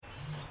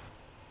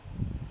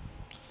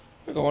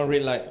I got one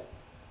red light.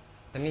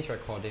 That means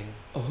recording.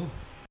 Oh.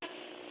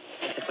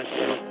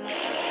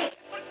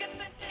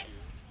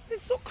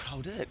 It's so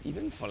crowded,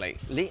 even for like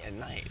late at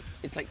night.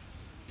 It's like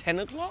 10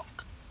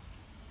 o'clock.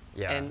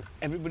 Yeah. And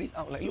everybody's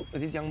out. Like, look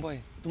at this young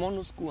boy. Tomorrow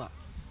no school.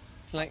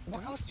 Like,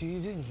 what else do you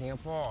do in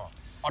Singapore?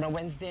 On a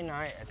Wednesday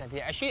night at 10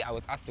 p.m. Actually, I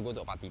was asked to go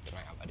to a party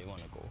tonight, but I didn't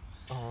want to go.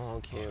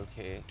 oh,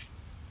 okay.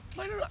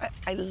 But I don't know,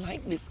 I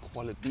like this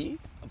quality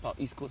about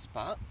East Coast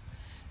Park.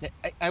 That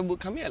I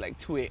would come here at like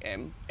 2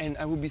 a.m. and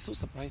I would be so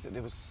surprised that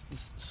there was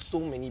so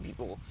many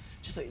people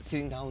just like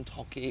sitting down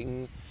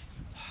talking.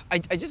 I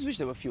just wish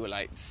there were fewer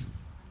lights.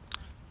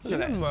 Do you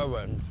Look at that. remember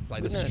when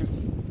like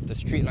Goodness. the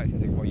street lights in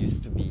Singapore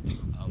used to be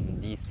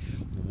these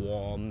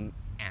warm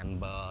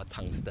amber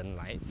tungsten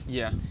lights?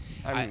 Yeah,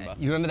 I remember.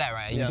 You remember that,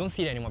 right? Yeah. You don't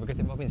see it anymore because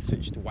they've all been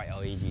switched to white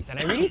LEDs. And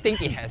I really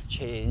think it has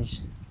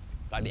changed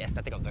like the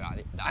aesthetic of the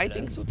island. I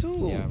think so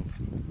too. Yeah.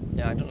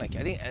 Yeah, I don't like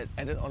it. I think it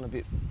added on a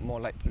bit more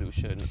light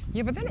pollution.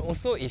 Yeah, but then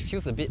also it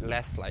feels a bit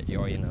less like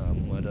you're in a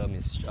murder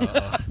mystery.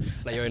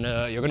 Like you're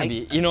gonna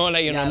be, you know,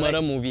 like in a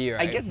murder movie,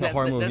 right? I guess The that's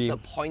horror the movie.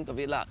 point of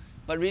it lah.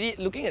 But really,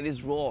 looking at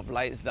this row of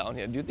lights down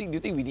here, do you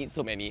think we need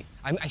so many?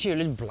 I'm actually a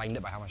little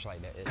blinded by how much light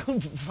that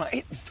is.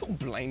 Right? It's so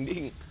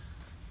blinding.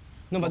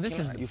 No, but Okay this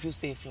is lah, you feel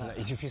safe lah. like,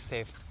 if you feel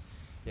safe.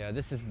 Yeah,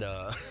 this is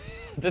the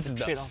this is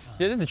the trade-off, ah.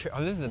 Yeah, this is the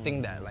trade-off. This is the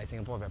thing that like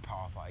Singapore is very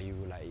proud of. You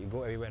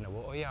go everywhere in the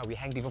world. Oh yeah, we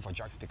hang people for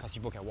drugs because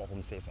people can walk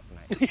home safe at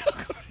night.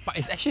 But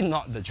it's actually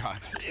not the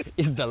drugs.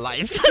 It's the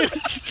lights.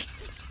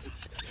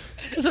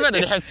 It's about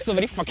that they have so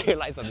many fucking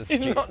lights on the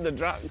street. It's not the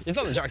drugs. It's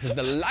not the drugs. It's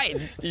the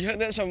lights. You heard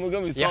that,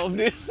 Shanmugam? We Yeah. solved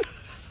it.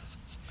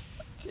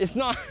 It's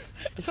not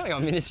your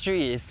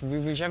ministry. It's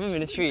whichever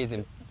ministry is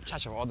in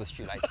charge of all the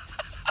street lights.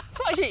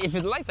 So actually, if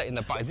the lights are in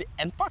the park, is it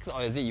NParks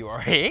or is it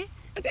URA?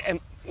 I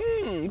think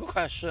good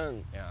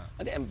question. Yeah.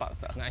 I think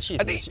M-Bucks. No, actually,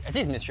 I it's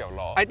Ministry of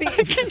Law. I think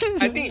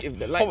if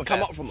the lights Home come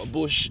Affairs. out from a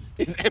bush,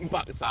 it's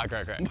M-Bucks.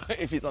 correct. But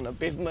if it's on a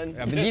pavement,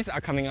 Yeah, but these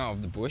are coming out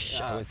of the bush,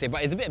 I Yeah. would say.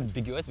 But it's a bit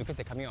ambiguous because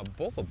they're coming out of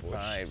both a bush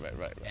right.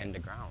 and the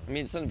ground. I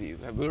mean, it's gonna be.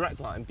 We'll write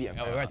to our MP.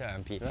 Yeah, we'll write to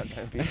MP. We'll write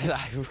to MP.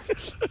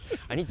 Because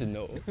I need to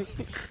know.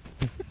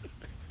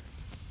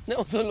 Then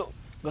also look,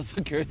 got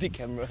security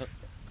camera.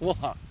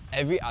 Wow,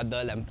 Every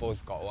other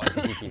lamppost got one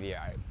CCTV,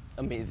 right?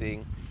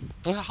 amazing.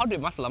 How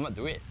did Mas Selamat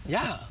do it?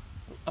 Yeah,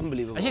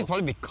 unbelievable. Actually, it's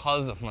probably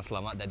because of Mas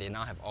Selamat that they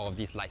now have all of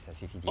these lights and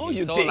CCTV. Oh,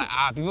 you so think?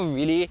 like people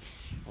really,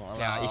 Wow.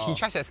 yeah. If he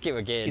tries to escape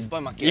again, His boy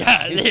market.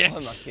 Yeah, His yeah.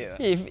 boy market.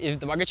 If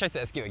the bugger tries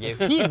to escape again,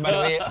 he is by the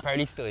way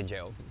apparently still in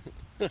jail.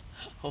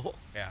 Oh,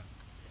 Yeah,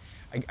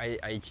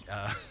 I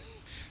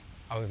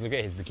was looking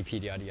at his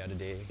Wikipedia the other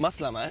day.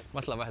 Maslamat.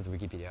 Mas Selamat has a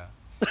Wikipedia.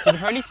 He's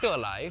apparently still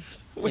alive.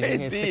 He's Where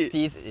in is his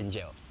he? 60s in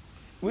jail.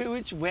 Where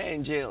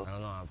in jail? I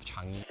don't know,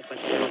 Changi.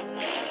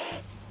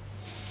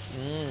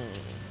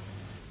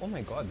 Oh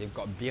my god, they've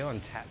got beer on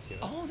tap here.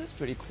 Oh, that's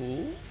pretty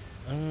cool.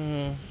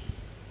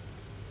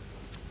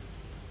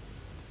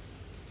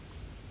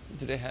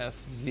 Do they have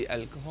the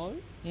alcohol?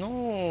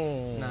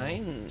 No.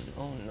 9.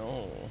 Oh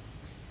no.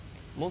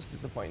 Most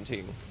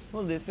disappointing.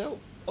 Well, they sell.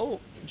 Oh,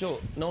 Joe.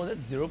 No,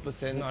 that's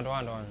 0%. No, I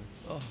don't want.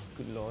 Oh,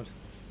 good lord.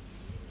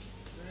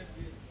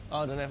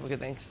 Oh, don't have. Okay,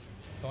 thanks.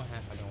 I don't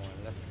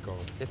want. Let's go.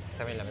 This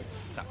 7-Eleven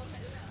sucks.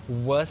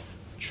 Worst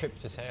trip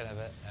to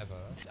 7-Eleven ever.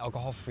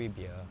 Alcohol-free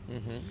beer.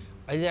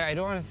 I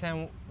don't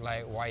understand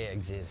like why it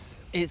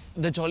exists. It's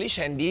the Jolly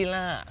Shandy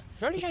lah.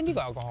 Jolly Shandy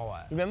got alcohol,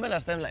 what? Remember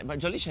last time, like, but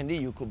Jolly Shandy,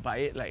 you could buy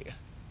it like,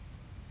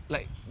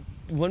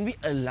 weren't we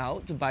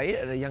allowed to buy it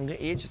at a younger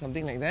age or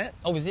something like that?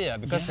 Oh, is it?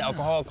 Because the Yeah.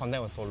 alcohol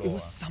content was so low. It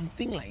was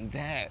something like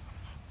that.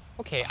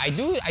 Okay, I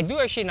do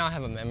actually now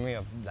have a memory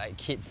of like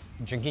kids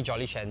drinking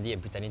Jolly Shandy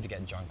and pretending to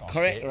get drunk off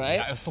Correct, it. right?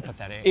 Yeah, it was so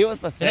pathetic. It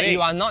was Like, pathetic.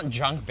 you are not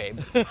drunk, babe.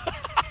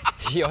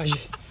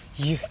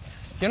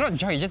 You're not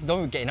drunk, you just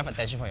don't get enough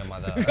attention from your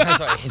mother.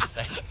 That's what it is.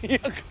 Like, Yeah,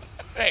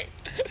 correct.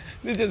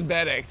 This is just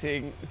bad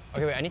acting.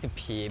 okay, wait, I need to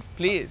pee.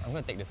 Please. So I'm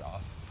gonna take this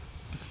off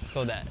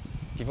so that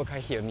people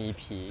can't hear me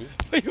pee.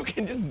 But you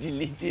can just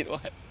delete it,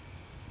 what?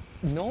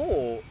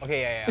 No.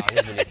 Okay, yeah, I'll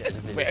just delete it.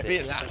 Just delete Very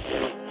it. loud.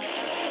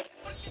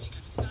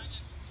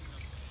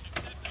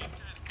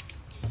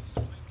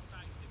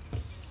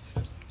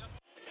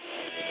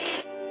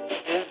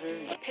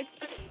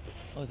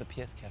 Oh, it's a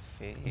PS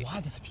Cafe. Wow,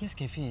 there's a PS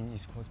Cafe in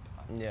East Coast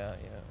Park. Yeah.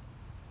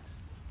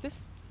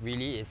 This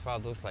really is one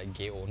of those like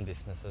gay-owned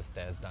businesses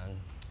that has done.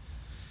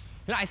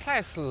 You know,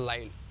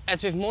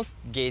 as with most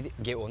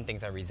gay-owned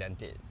things, I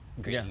resent it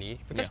greatly Yeah.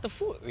 because Yeah. the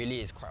food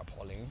really is quite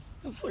appalling.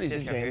 The food is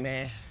This just very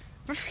cafe. meh.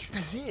 But very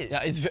expensive.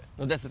 Yeah,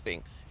 no, that's the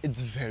thing. It's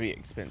very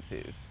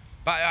expensive.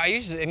 But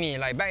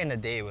like back in the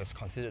day, it was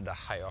considered the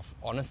height of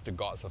honest to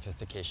God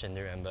sophistication. Do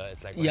you remember?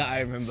 It's like when Yeah,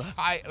 I remember.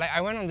 I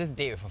went on this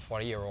date with a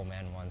 40-year-old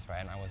man once, right?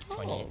 And I was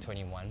 20, Oh.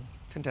 21.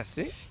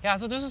 Fantastic. Yeah,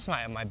 so this was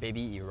my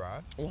baby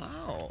era.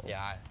 Wow.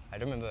 Yeah, I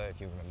don't remember if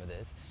you remember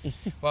this.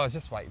 Well, it was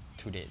just like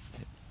 2 dates.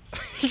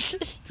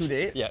 2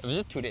 days? Yeah, it was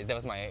just 2 days. That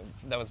was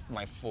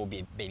my full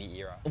baby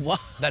era. Wow.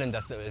 Done and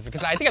dusted with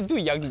because like, I think I'm too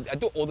young, I'm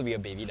too old to be a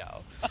baby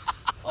now.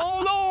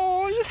 Oh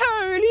no, I just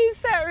had a really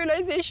sad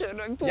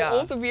realization. I'm too Yeah.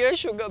 old to be a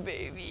sugar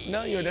baby.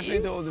 No, you're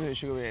definitely too old to be a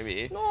sugar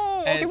baby.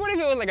 No, okay, And- what if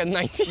it was like a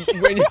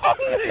 19? When you,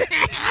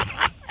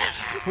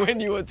 when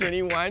you were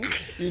 21,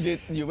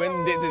 you went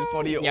on dates with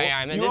 40-year-old. Yeah,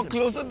 I meant you were this-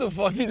 closer to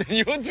 40 than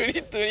you were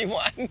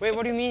 21. Wait,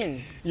 what do you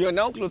mean? You are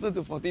now closer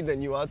to 40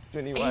 than you are to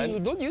 21. Hey,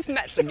 don't use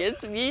maths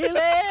against me,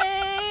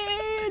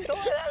 leh. Don't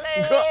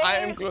leh. Girl, I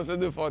am closer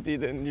to 40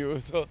 than you,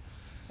 so.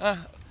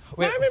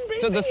 Wait, I'm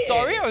embracing so the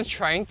story it. I was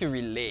trying to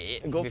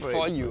relate Go for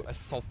before it. you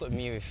assaulted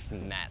me with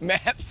maths,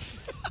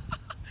 Maths.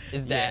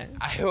 is that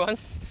Yes. I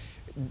once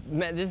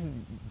met this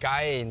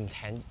guy in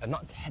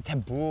not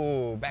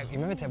Taboo back. You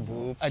remember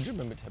Taboo? I do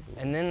remember Taboo.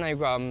 And then like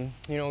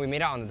you know, we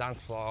made out on the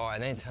dance floor,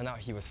 and then it turned out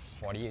he was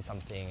 40 or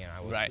something, and I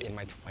was Right. in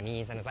my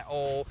 20s, and it's like,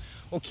 oh,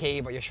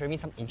 okay, but you're showing me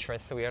some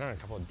interest, so we went on a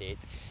couple of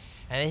dates.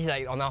 And then he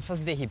like on our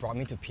first date, he brought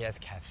me to PS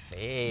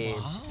Cafe,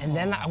 and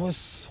then like, I was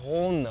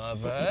so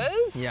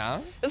nervous.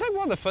 Yeah. It's like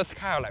one of the first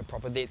kind of like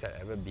proper dates I've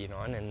ever been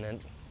on, and then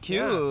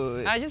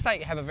Cute. I just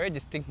like have a very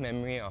distinct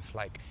memory of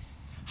like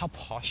how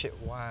posh it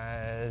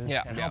was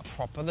Yeah, and yeah. how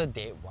proper the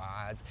date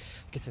was.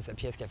 Because it was at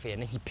PS Cafe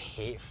and then he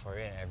paid for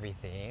it and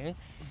everything.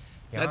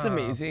 That's Yeah.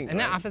 amazing, And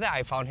then right? after that,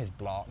 I found his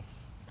blog,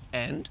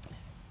 And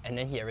and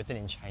then he had written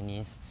in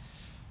Chinese,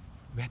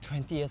 "We're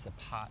 20 years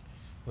apart.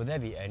 Will there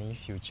be any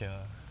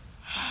future?"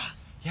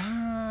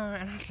 Yeah,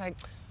 and I was like,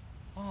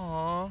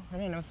 "Aww."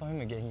 And then I never saw him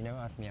again. He never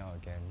asked me out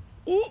again.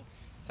 ooh,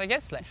 So I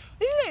guess like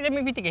this is like, that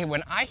made me think, hey,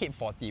 when I hit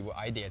 40, would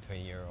I date a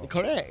 20-year-old?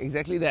 correct,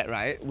 exactly that,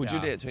 right? Would you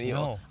Yeah. date a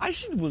 20-year-old? No. I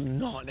actually will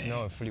not.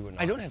 No, I fully would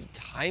not. I don't have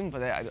time for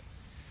that.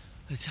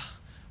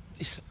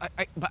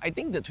 But I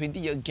think the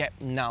 20-year gap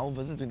now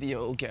versus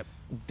 20-year-old gap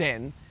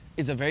then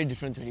is a very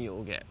different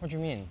 20-year-old gap. What do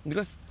you mean?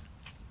 Because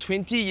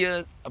 20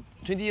 years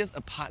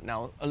apart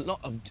now, a lot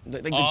of the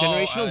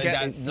generational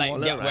gap is like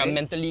smaller, yeah, right? we're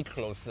mentally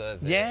closer.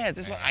 is it? Yeah,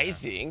 that's what I Yeah.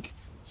 think.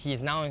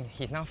 He's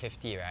now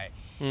 50, right?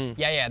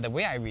 Yeah. The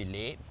way I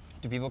relate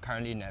to people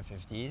currently in their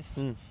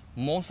 50s,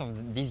 most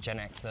of these Gen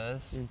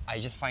Xers, I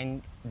just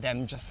find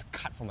them just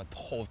cut from a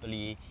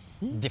totally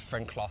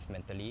different cloth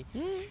mentally.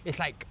 It's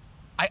like.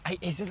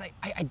 It's just like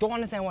I don't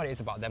understand what it is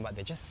about them, but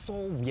they're just so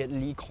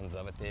weirdly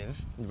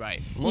conservative.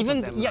 Right. Even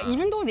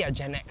though they are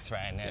Gen X,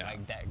 right, and they're Yeah.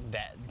 like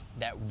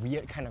that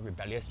weird kind of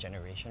rebellious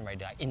generation, right?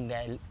 They're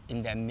like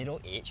in their middle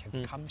age have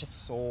become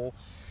just so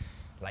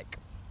like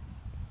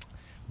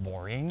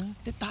boring.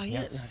 They're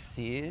tired, lah,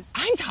 sis.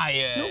 I'm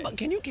tired. No, but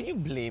can you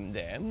blame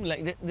them?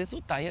 Like they're so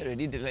tired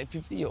already. They're like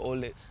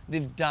 50-year-old.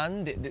 They've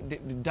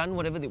done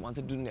whatever they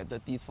wanted to do in their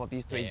 30s,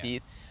 40s, 20s, Yeah.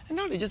 and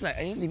now they're just like,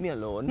 leave me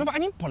alone. No, but I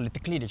mean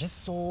politically, they're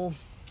just so.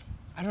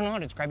 I don't know how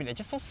to describe it. They're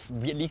just so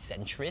weirdly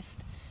centrist.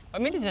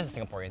 But maybe it's just a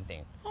Singaporean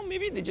thing. Or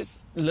maybe they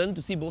just learn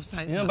to see both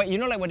sides. You know, lah. but you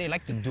know, like what they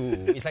like to do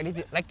is like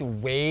they like to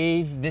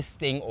wave this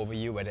thing over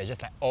you, where they're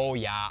just like, "Oh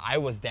yeah, I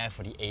was there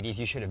for the 80s.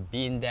 You should have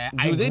been there."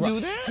 Do they grew do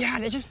up-" that? Yeah,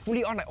 they're just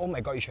fully on like, "Oh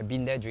my god, you should have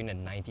been there during the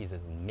 90s. It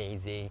was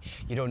amazing.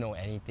 You don't know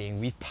anything.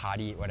 We've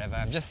partied, whatever."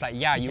 I'm just like,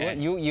 yeah, Okay.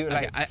 you Okay,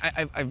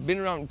 like. I've been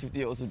around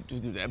 50-year-olds who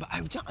do that, but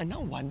I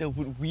now wonder,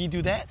 would we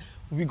do that?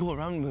 We go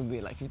around when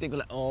we're like 50, go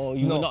like, oh,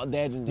 you were not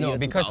there in the No, year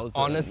because 2000s.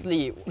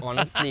 honestly,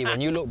 when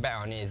you look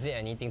back on it, is it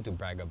anything to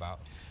brag about?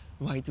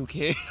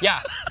 Y2K. Yeah,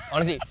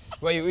 honestly,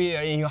 when you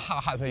in your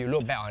heart, when you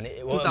look back on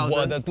it, were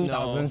the 2000s,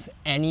 2000s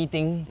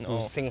anything No.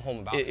 to sing home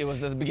about? It was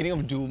the beginning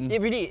of doom.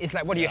 It really, it's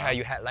like what do you Yeah. had?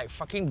 You had like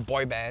fucking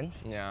boy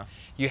bands. Yeah.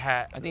 You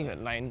had I think at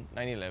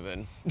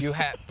 9/11. you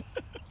had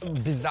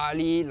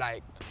bizarrely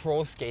like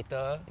pro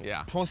skater.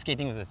 Yeah. Pro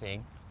skating was a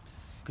thing.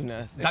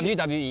 Goodness. Actually,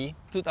 WWE.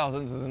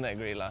 2000s wasn't that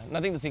great lah.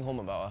 Nothing to sing home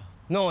about.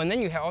 No, and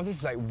then you had all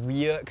this like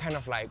weird kind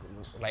of like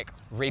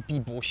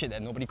rapey bullshit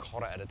that nobody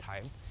called out at the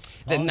time.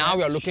 That Oh, now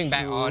we are that's looking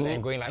back on true.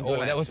 and going like, And oh, go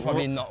like, that was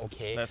probably "Whoop, not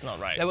okay. that's not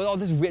right." There was all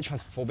this weird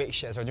transphobic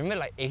shit. So do you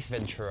remember like Ace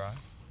Ventura?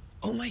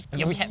 Oh my god.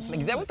 Yeah, we had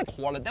like that was the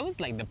quality. That was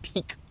like the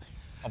peak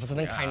of a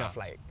certain kind Yeah. of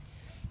like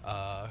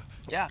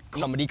yeah,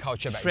 comedy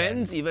culture back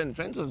Friends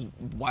was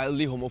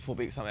wildly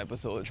homophobic some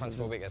episodes. then.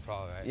 Transphobic as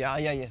well, right? Yeah,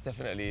 yes,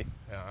 definitely.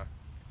 Yeah.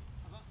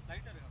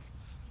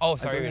 Oh, I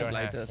sorry, we have don't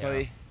lighter. have.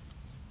 Sorry. Yeah.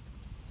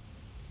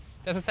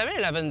 There's a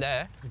 7-Eleven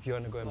there if you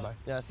want to go and buy.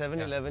 Yeah,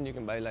 7-Eleven you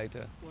can buy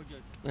lighter. Okay,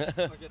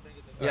 thank you.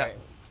 Yeah. Right.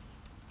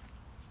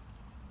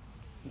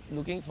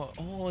 Looking for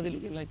they're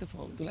looking lighter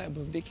to light a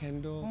birthday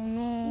candle. Oh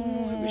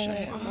no! I wish I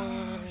had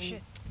Ah, one.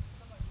 shit.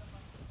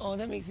 Oh,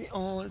 that makes it.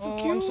 Oh, that's so Oh,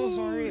 cute. I'm so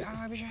sorry.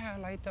 I wish I had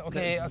a lighter.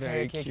 Okay, That's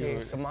very okay.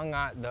 cute.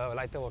 Semangat, the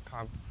lighter will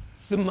come.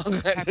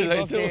 Semangat Happy the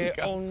lighter birthday. will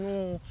come. Oh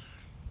no.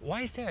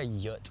 Why is there a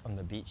yurt on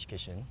the beach,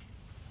 Kishan?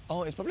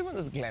 Oh, it's probably one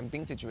of those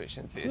glamping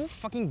situations. Who Is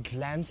fucking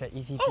glams at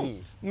ECP? oh,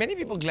 many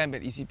people glamp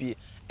at ECP,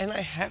 and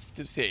I have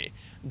to say,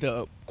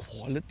 the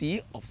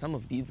quality of some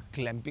of these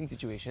glamping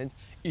situations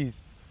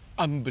is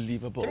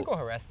unbelievable. Can we go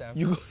harass them?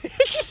 You go,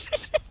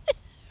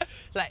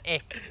 like, eh,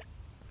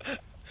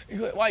 you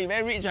go, wow, you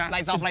very rich, ah?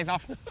 lights off, lights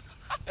off.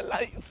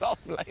 lights off,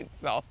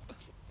 lights off.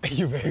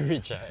 You very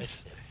rich,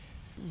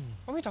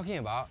 What are we talking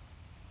about?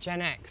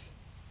 Gen X.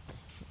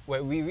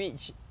 Where we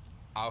reach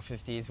our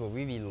 50s, will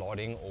we be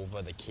lauding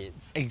over the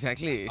kids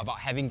Exactly. about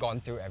having gone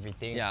through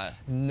everything? Yeah.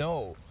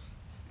 No.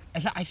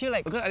 It's like, I feel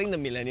like Because I think the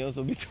millennials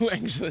will be too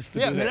anxious to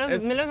do millennials,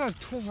 that. millennials are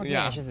too fucking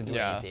anxious to do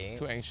anything.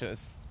 Too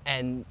anxious.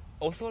 And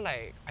also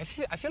like I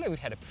feel like we've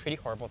had a pretty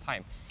horrible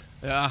time.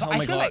 Yeah, But oh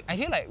my god. I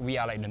feel like we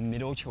are like the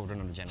middle children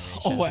of the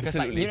generation. Oh, Because like,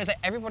 absolutely. you know, it's like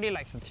everybody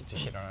likes to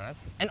shit on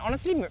us. And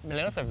honestly,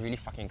 millennials are really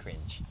fucking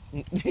cringe.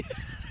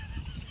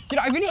 You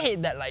know, I really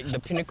hate that like the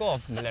pinnacle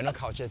of millennial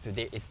culture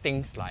today is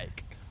things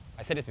like,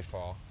 I said this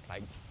before,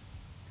 like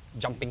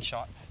jumping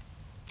shots,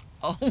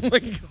 Oh my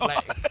god.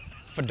 like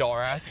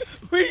fedoras,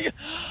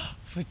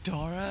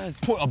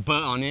 Fedoras. put a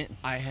bird on it.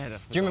 I had a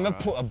fedora. Do you remember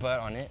put a bird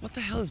on it? What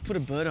the hell is put a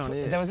bird on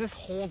it? There was this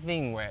whole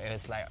thing where it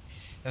was like,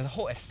 there was a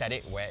whole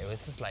aesthetic where it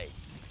was just like,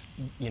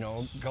 you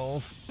know,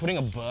 girls putting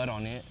a bird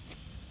on it.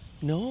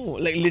 No,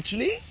 like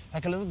literally?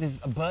 Like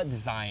a bird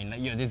design,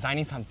 like you're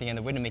designing something and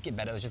the way to make it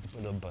better was just to put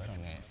a little bird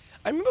on it.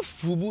 I remember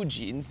FUBU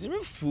jeans. Do you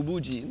remember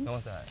FUBU jeans?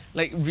 What's that?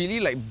 Like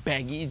really like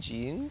baggy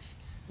jeans,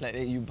 like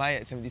that you buy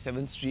at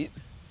 77th Street.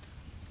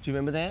 Do you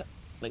remember that?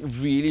 Like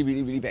really,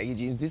 really, really baggy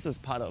jeans. This was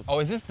part of. Oh,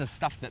 is this the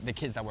stuff that the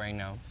kids are wearing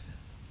now?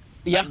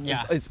 Yeah,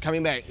 yeah. It's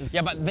coming back. It's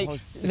Yeah, but how you know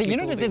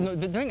cyclical it is.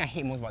 the thing I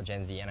hate most about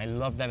Gen Z, and I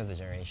love them as a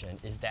generation,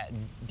 is that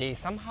they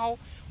somehow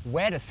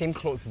wear the same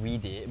clothes we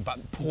did, but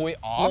pull it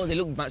off. No, they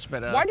look much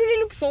better. Why do they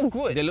look so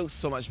good? They look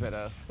so much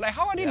better. Like,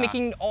 how are they Yeah.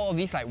 making all of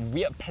these like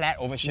weird plaid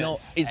overshirts? No,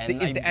 it's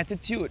and, it's the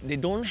attitude. They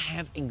don't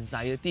have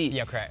anxiety.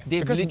 Yeah, correct.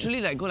 They Because-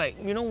 literally like go like,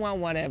 you know what,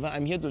 whatever.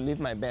 I'm here to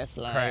live my best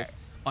life. Correct.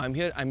 Or I'm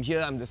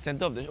here. I'm the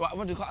center of the.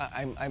 What do you call?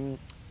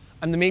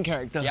 I'm the main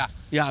character. Yeah.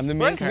 Yeah, I'm the main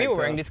Whereas character. we were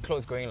wearing these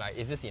clothes going like,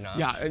 is this enough?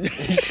 Yeah.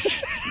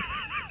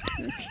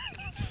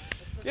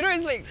 You know,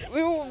 it's like,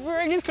 we were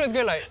wearing these clothes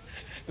going like,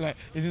 Like,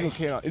 is this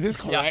okay or not? Is this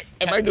correct?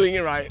 Yeah. Am I doing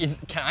it right?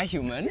 can I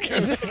human?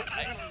 Is this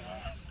like...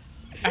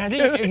 And I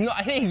think,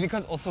 I think it's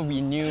because also we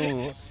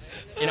knew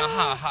in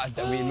our hearts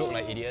that we look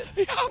like idiots.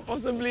 Yeah,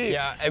 possibly.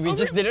 Yeah, and we Or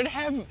just didn't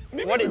have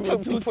maybe what we it were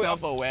took too to put...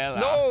 self-aware lah.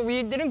 No,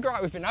 we didn't grow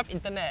up with enough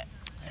internet.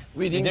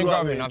 we didn't didn't grow grow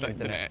up up with enough enough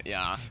internet.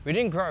 Yeah. We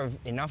didn't grow up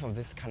with enough of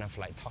this kind of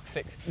like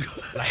toxic,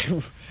 like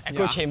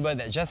echo Yeah. chamber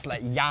that just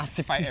like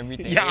yassify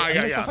everything. Yeah, I'm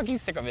yeah, just so yeah. fucking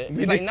sick of it. We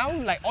It's like did- now,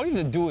 like all you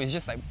have to do is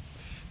just like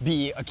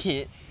be a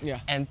kid Yeah.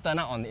 and turn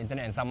out on the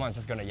internet and someone's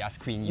just gonna yas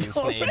queen you,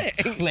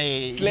 Correct.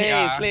 slay, Slay,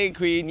 yeah. slay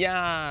queen,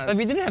 yeah. But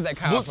we didn't have that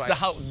kind Boots of the like,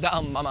 house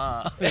down,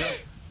 mama.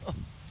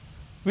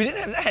 We didn't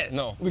have that.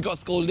 No. We got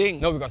scolding.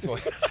 no, because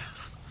what?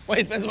 Why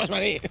you spend so much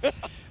money?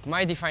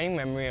 My defining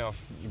memory of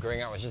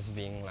growing up was just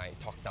being like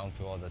talked down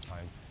to all the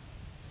time.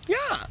 Yeah.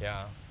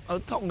 Yeah.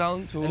 I'll talk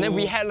down to. And then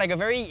we had like a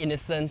very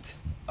innocent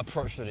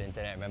approach to the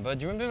internet, remember?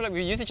 Do you remember like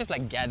we used to just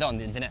like gather on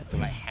the internet to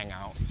like hang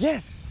out?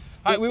 Yes.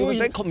 Like, It was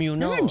very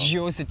communal. Remember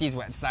GeoCities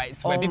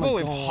websites where Oh people my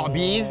with God.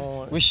 hobbies,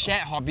 with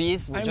shared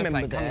hobbies, would I just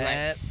like remember come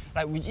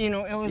that. you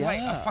know, it was like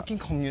a Yeah. fucking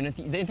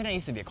community. The internet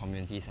used to be a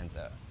community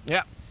center.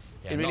 Yeah.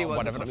 Yeah, It really not was a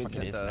whatever the fuck it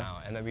community is center.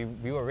 now. And then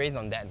we were raised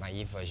on that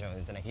naive version of the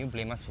internet. Can you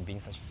blame us for being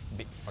such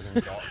big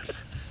fucking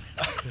dogs?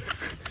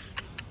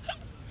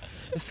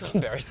 It's so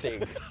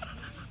embarrassing.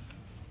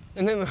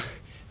 And then,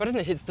 but then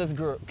the hipsters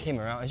group came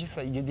around. It's just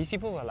like these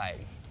people were like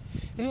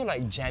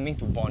jamming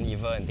to Bon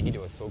Iver and thinking they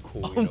were so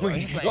cool. Oh you know? my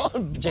It's just God,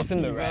 like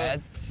Jason Bon Iver.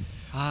 Mraz,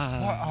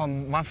 Ah.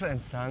 Mumford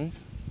and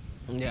Sons.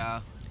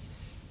 Yeah.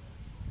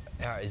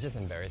 Yeah, it's just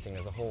embarrassing.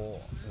 There's a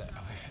whole,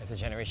 as a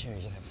generation,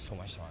 we just have so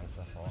much to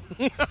answer for.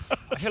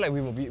 I feel like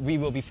we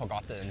will be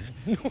forgotten.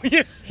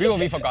 Yes. We will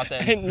be forgotten.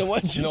 And no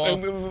one should. No.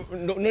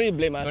 No need to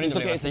blame us. Don't need It's to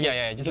blame okay. us. It's okay.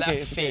 Yeah, just It's let okay,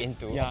 us it's fade okay.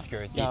 into Yeah.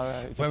 obscurity. Yeah,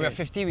 right, it's When we're okay.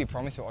 50, we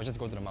promise we'll all just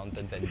go to the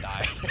mountains and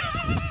die.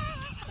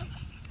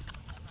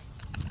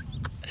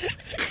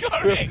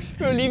 Correct.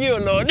 We'll leave you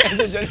alone. As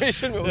a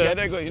generation, we'll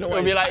gather. Go. You know what?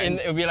 It'll be it's like time.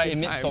 it'll be like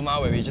in It's time.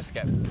 Midsommar where we just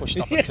get pushed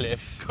off a Yes,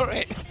 cliff.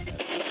 Correct.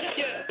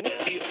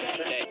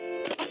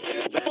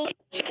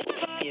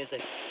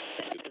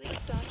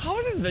 How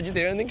is this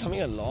vegetarian thing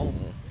coming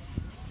along?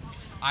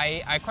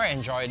 I quite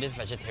enjoy this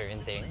vegetarian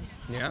thing.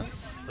 Yeah.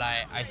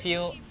 Like I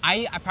feel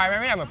I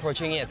primarily I'm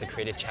approaching it as a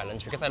creative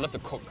challenge because I love to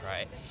cook,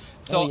 right?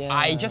 So Oh, yeah.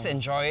 I just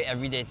enjoy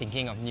every day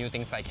thinking of new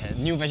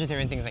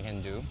vegetarian things I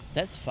can do.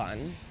 That's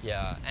fun.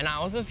 Yeah, and I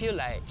also feel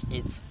like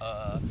it's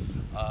a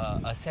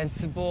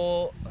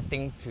sensible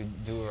thing to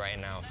do right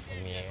now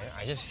for me.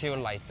 I just feel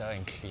lighter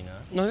and cleaner.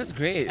 No, that's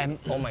great. And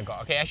oh my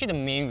god, okay, actually the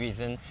main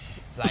reason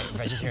like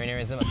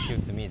vegetarianism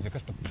appeals to me is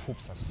because the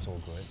poops are so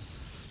good.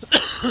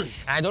 And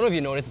I don't know if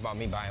you know this about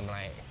me, but I'm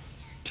like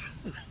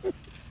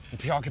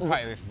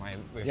preoccupied with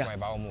my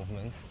bowel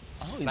movements.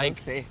 Oh, you like- don't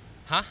say.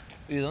 Huh?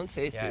 You don't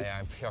say, Yeah, sis. yeah,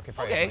 I'm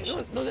preoccupied Okay, with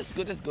my shit. no, that's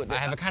good. That's good. I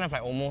have a kind of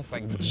like almost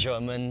like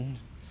German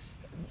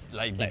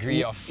like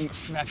degree of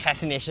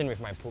fascination with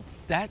my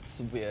poops.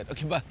 That's weird.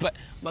 Okay,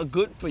 but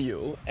good for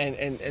you,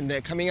 and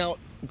they're coming out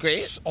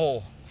great.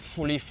 Oh,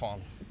 fully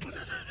formed.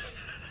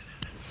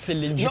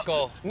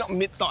 Cylindrical. Not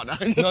mid thought.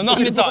 No, not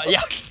mid-thought,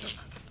 yeah.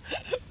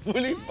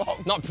 Fully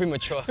formed. Not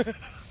premature.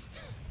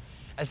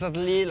 And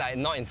certainly like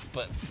not in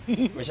spurts,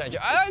 which I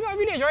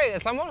really enjoy it.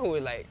 As someone who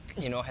like,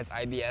 you know, has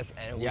IBS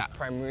and whose Yeah.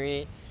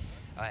 primary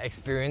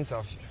experience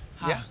of...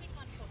 Yeah.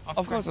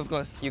 Of course, of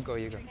course. You go,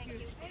 you go.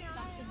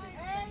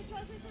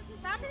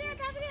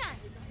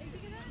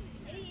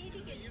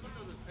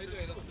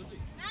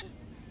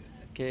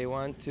 Okay,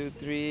 1, 2,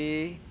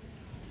 3.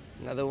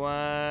 Another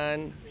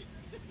one.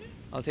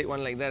 I'll take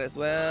one like that as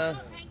well.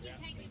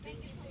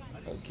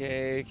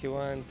 Okay,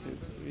 1, 2,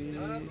 3.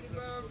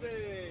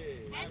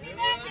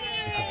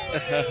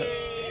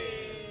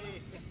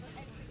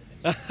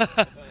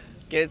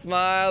 Okay,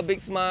 smile,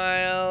 big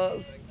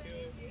smiles.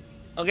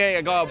 Okay,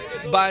 I got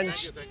a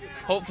bunch.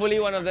 Hopefully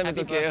one of them is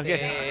okay.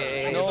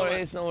 Okay. No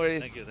worries, no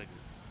worries. Thank you.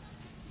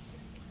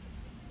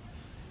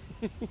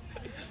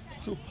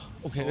 So, okay,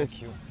 So that's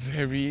cute.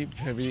 very,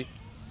 very.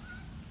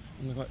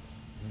 Oh my god.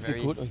 Is Very-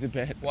 it good or is it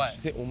bad? What? She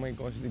said, oh my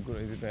gosh, is it good or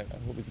is it bad?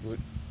 I hope it's good.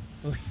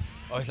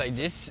 I was like,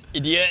 this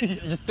idiot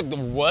just took the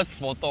worst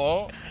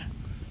photo.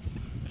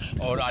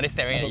 Oh no, are they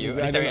staring at you? Are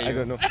they staring at I you?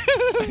 don't know.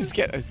 I'm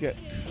scared, I'm scared.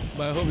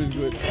 But I hope it's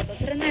good.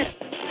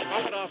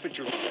 Knock it off at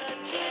you.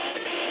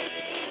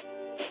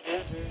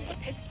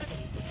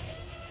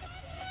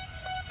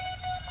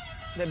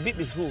 That beep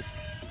is who?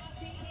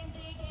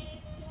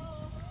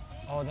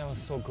 Oh, that was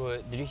so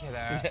good. Did you hear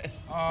that?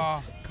 Yes.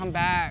 Oh, come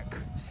back.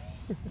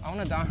 I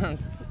want to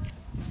dance.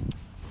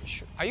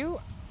 Are you?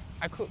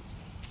 I could.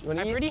 You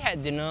wanna I've eat? already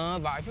had dinner,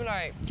 but I feel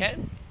like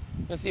Can?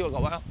 Let's see what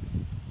got what.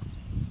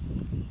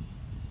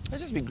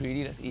 Let's just be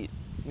greedy, let's eat.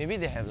 Maybe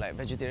they have like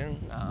vegetarian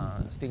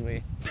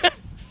stingray.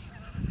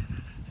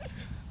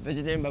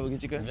 Vegetarian barbecue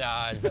chicken.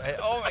 yeah.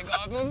 Oh my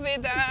god! Don't say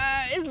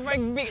that. It's my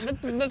big.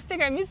 The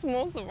thing I miss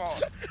most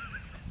about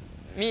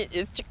meat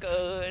is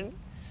chicken.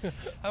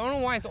 I don't know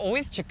why it's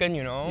always chicken.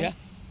 You know. Yeah,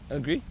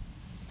 agree.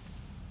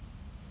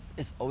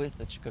 It's always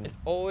the chicken. It's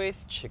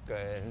always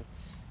chicken.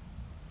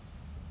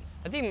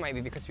 I think it might be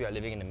because we are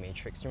living in the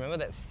Matrix. Remember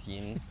that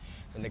scene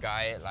when the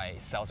guy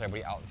like sells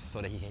everybody out so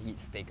that he can eat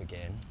steak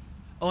again?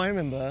 Oh, I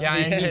remember. Yeah,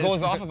 and he Yes.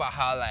 goes off about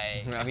how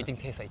like Yeah. everything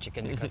tastes like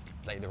chicken because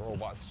like the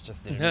robots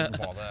just didn't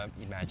bother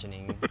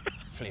imagining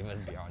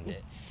flavors beyond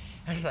it.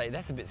 I was like,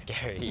 that's a bit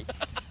scary.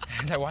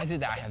 I was like, why is it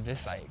that I have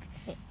this like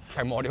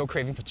primordial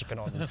craving for chicken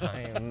all the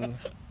time?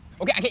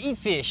 Okay, I can eat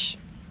fish.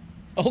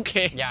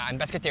 Okay. Yeah, I'm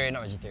pescatarian,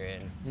 not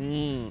vegetarian.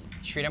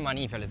 Shrida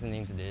Mani, if you're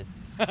listening to this.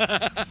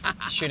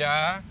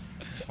 Shrida,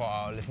 for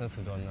our listeners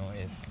who don't know,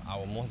 is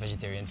our most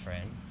vegetarian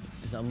friend.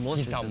 It's our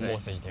most He's our vegetarian.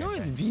 most vegetarian No,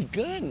 it's friend.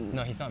 vegan.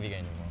 No, he's not vegan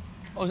anymore.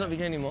 Oh, it's not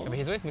vegan anymore? But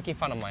he's always making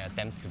fun of my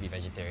attempts to be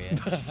vegetarian.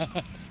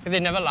 Because they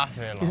never last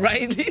very long.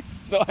 Rightly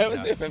so. I was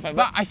Yeah. there.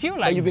 But I feel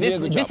like you've been doing a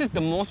this, good this job. is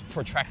the most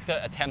protracted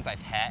attempt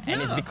I've had,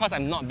 and it's Yeah. because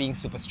I'm not being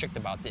super strict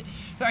about it.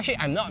 So actually,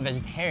 I'm not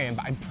vegetarian,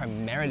 but I'm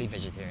primarily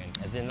vegetarian.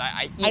 As in, like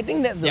I eat. I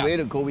think that's the yeah. way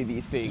to go with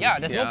these things. Yeah,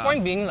 there's no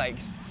point being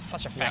like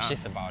such a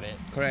fascist about it.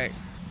 Correct.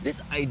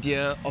 This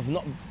idea of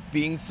not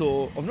being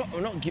so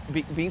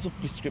being so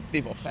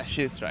prescriptive or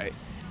fascist, right,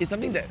 is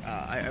something that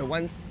I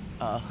once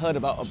heard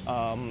about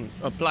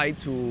applied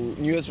to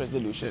New Year's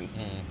resolutions.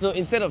 So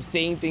instead of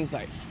saying things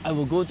like "I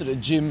will go to the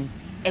gym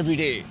every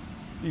day,"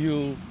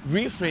 you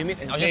reframe it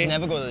and I'll say, just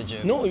never go to the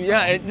gym. No,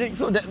 yeah,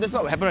 so that's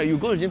what will happen. Right? You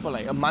go to the gym for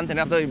like a month, and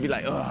after you'll be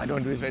like, oh, I don't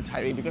want to do this, very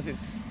tiring, because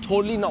it's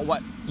totally not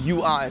what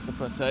you are as a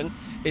person.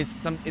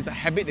 It's a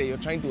habit that you're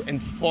trying to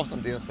enforce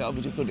onto yourself,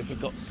 which is so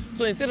difficult.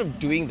 So instead of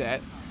doing that,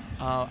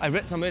 I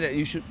read somewhere that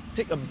you should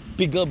take a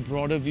bigger,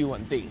 broader view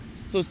on things.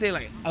 So say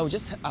like,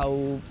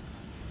 I'll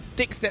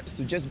take steps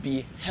to just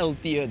be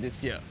healthier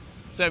this year.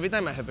 So every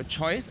time I have a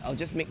choice, I'll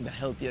just make the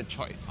healthier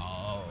choice.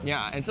 Oh.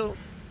 Yeah, and so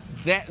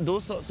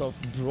those sorts of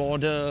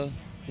broader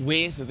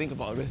ways to think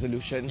about a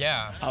resolution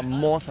Yeah. are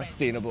more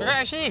sustainable. Because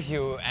actually, if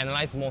you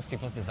analyze most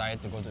people's desire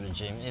to go to the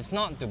gym, it's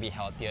not to be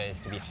healthier,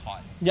 it's to be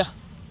hot. Yeah.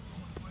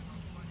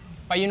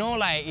 But you know,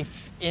 like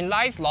if in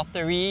life's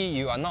lottery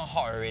you are not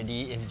hot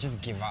already, it's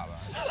just give up.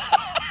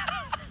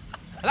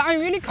 Like,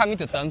 I'm really coming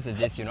to terms with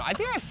this, you know. I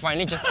think I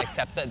finally just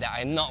accepted that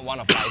I'm not one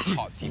of life's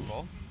hot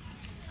people.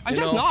 I'm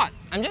You just know- not.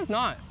 I'm just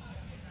not.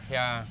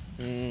 Yeah.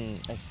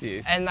 I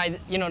see. And like,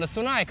 you know, the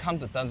sooner I come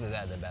to terms with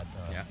that, the better.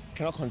 Yeah.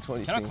 Cannot control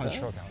these Cannot things.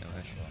 control, huh? cannot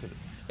control.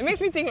 It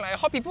makes me think like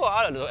hot people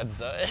are a little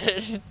absurd.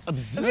 There's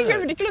Absurd. something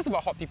very ridiculous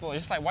about hot people.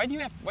 It's just like, why do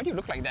you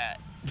look like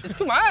that? It's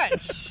too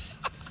much.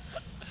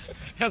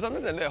 Yeah,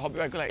 sometimes I look at hot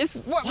people, I go like, It's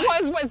what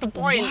is the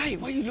point? why?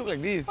 Why you look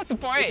like this? What's the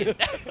point?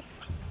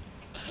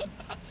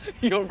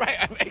 You're right,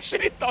 I've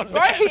actually thought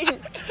that. Right?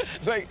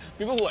 Like,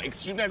 people who are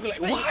extremely, I go like,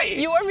 Like, why?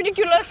 You are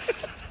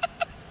ridiculous.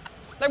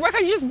 Like, why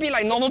can't you just be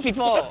like normal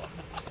people?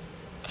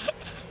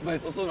 But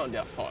it's also not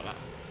their fault lah.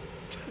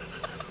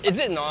 Is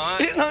it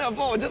not? It's not their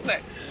fault, just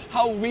like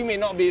how we may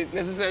not be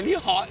necessarily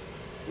hot,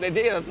 that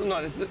they are also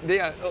not, they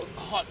are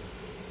hot.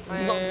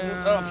 It's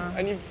not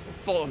any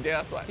fault of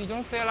theirs, what? You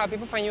don't say lah.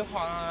 People find you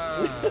hot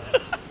lah.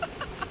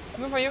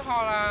 People find you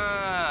hot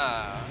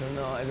lah.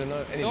 I don't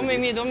know. Don't make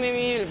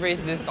me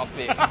raise this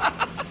topic.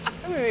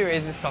 Don't make me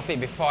raise this topic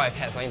before I've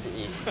had something to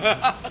eat.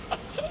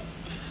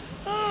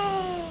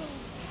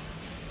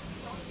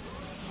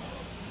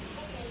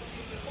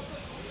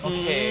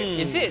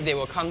 Okay, is it they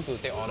will come to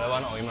take order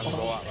one or we must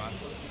go up?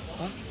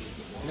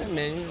 That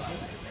menu,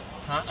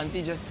 Huh?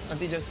 Auntie just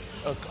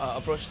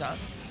approached us.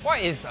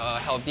 What is a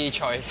healthy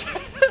choice?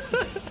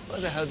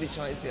 What's a healthy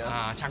choice here?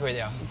 Char kway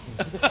teow.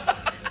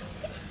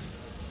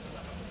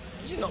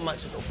 Actually, not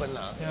much is open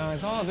lah. Yeah,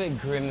 it's all a bit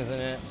grim, isn't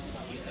it?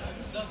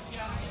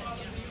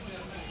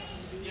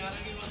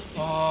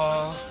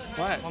 Oh,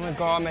 What? oh my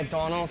god,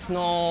 McDonald's,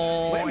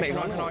 no. Where I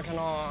cannot, McDonald's?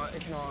 I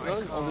cannot.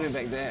 McDonald's all the way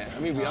back there. I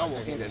mean, we are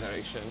walking okay. that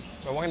direction.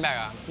 We're walking back,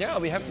 ah? Yeah,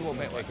 we have to walk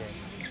back. Okay.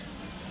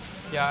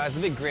 Yeah, it's a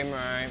bit grim,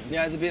 right?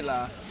 Yeah, it's a bit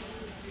lah.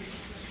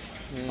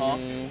 Huh?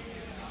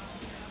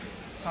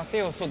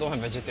 Satay also don't have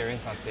vegetarian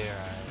satay,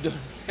 right? Don't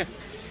have,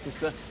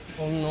 sister.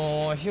 Oh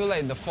no, I feel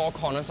like the four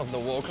corners of the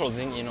world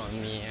closing in on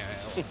me.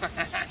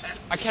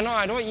 I cannot,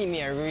 I don't eat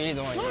meat, I really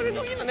don't No, eat they meat.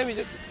 don't eat and then we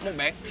just walk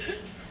back.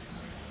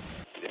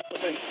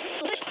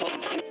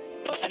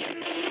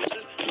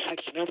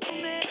 No,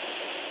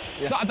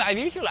 but I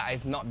really feel like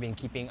I've not been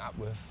keeping up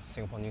with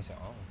Singapore news at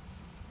all.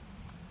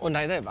 Oh,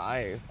 neither have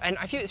I. And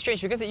I feel it's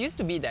strange because it used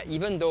to be that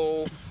even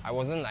though I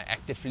wasn't like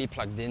actively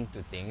plugged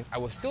into things, I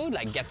was still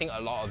like getting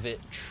a lot of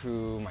it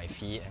through my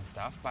feed and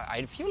stuff. But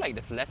I feel like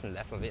there's less and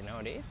less of it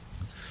nowadays.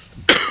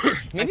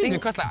 Maybe it's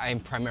because like I'm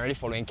primarily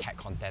following cat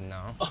content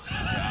now.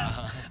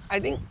 I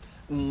think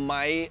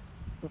my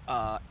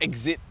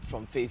exit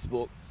from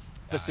Facebook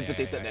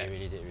precipitated yeah, that.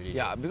 really did.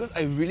 Yeah, because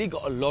I really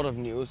got a lot of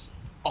news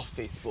off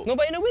Facebook. No,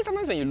 but in a way,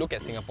 sometimes when you look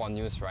at Singapore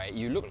news, right,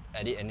 you look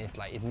at it and it's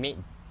like it's made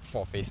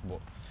for Facebook.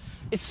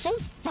 It's so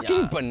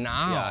fucking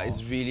banal. Yeah,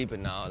 it's really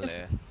banal.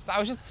 Like, I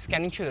was just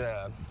scanning through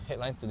the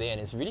headlines today, and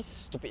it's really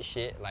stupid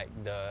shit. Like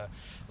the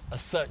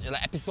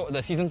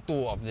season 2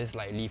 of this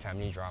like Lee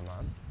family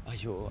drama.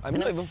 Ayo, I'm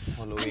not even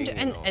following.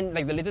 And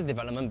like the latest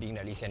development being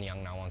that Lee Hsien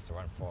Loong now wants to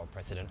run for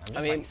president. I'm just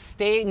I mean- like,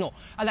 stay. No,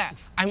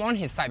 I'm on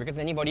his side because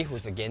anyone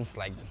who's against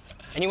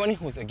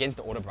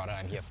the older brother,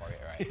 I'm here for it,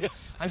 right?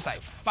 I'm just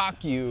like,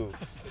 fuck you.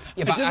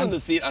 Yeah, I just want to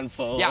see it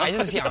unfurl. Yeah, I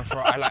just see it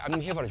unfurl. I'm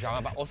here for the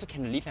drama, but also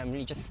can the Lee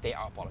family just stay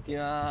out of politics?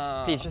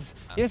 Yeah. Please just.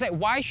 It's like,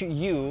 why should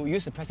you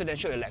use the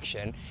presidential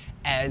election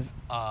as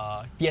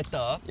a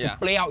theatre to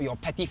play out your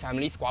petty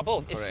family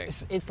squabbles?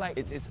 Correct. It's like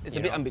It's you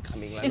a bit know,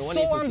 unbecoming. Like, it's no one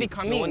so needs to see-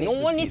 unbecoming. No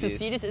one needs to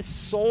see this.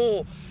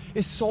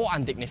 It's so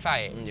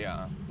undignified.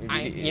 Yeah, it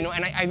really is. You know,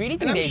 and I really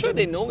think And I'm sure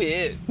they know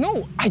it.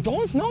 No, I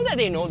don't know that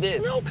they know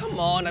this. No, come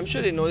on. I'm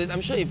sure they know this.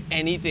 I'm sure if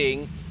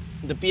anything,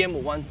 the PM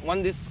would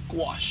want this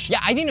squashed. Yeah,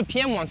 I think the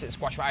PM wants it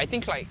squashed, but I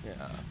think Yeah.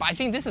 but I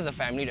think this is a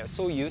family that's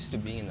so used to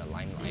being in the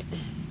limelight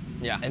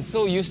Yeah. and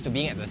so used to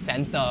being at the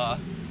center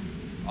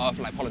of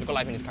like political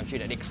life in this country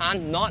that they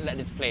can't not let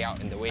this play out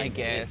in the way I it is.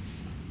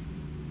 guess.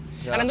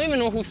 Yeah. And I don't even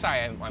know whose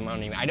side I'm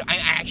on. I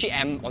actually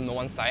am on no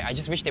one's side. I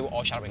just wish they would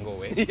all shut up and go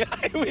away. Yeah,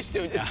 I wish they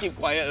would just keep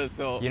quiet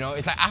also. You know,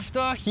 it's like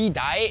after he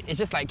died, it's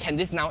just like, can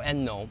this now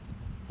end? No.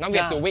 Now we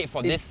have to wait for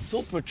it's this.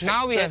 so protracted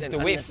Now we have and to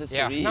wait.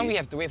 unnecessary. Now we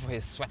have to wait for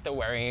his sweater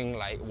wearing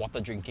like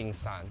water drinking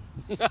son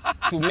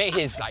to make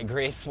his like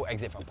graceful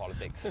exit from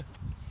politics.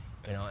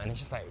 You know, and it's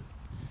just like,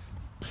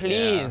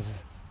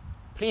 please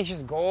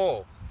just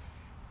go.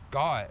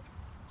 God,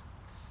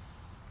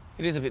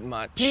 It is a bit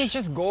much. please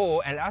just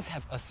go and let us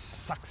have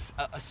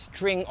a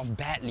string of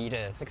bad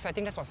leaders. Because I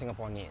think that's what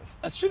Singapore needs.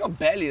 A string of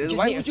bad leaders. Just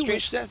Why need a would you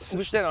string-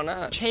 wish that on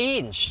us?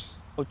 Change.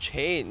 Oh,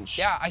 change.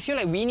 Yeah, I feel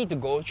like we need to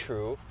go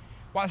through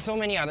what so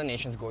many other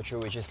nations go through,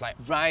 which is like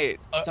Right.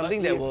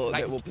 Something that will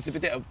like-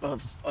 precipitate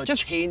a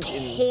just change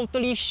in.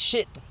 totally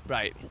shit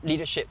Right.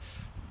 leadership.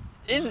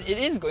 It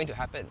is going to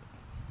happen.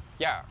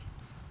 Yeah.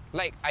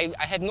 Like I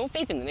have no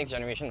faith in the next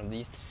generation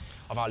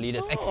of our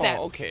leaders except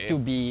okay. to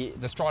be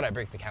the straw that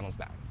breaks the camel's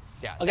back.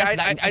 Yeah. Okay,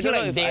 I feel don't know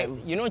like if they,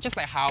 I'm- you know, just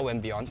like how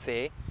when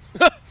Beyonce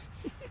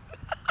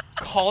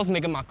calls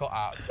Meghan Markle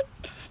up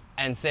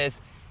and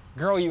says,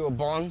 "Girl, you were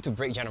born to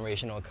break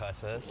generational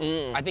curses."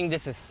 I think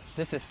this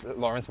is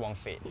Lawrence Wong's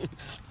fate.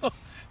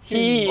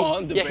 He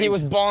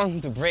was born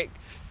to break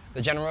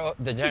the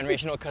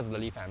generational curse of the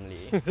Lee family.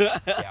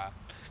 Yeah.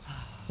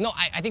 No,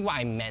 I think what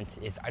I meant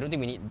is I think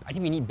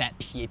we need bad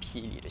PAP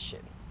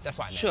leadership. That's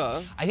what I meant.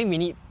 Sure. I think we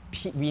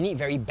need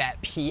very bad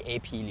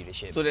PAP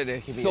leadership. So that there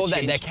can be a so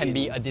that there change can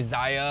be in- a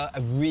desire,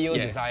 a real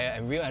Yes. desire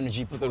and real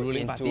energy put the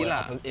ruling party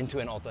lah. into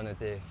an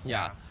alternative.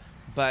 Yeah.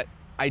 But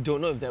I don't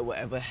know if that will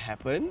ever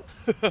happen.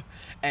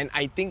 And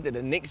I think that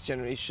the next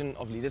generation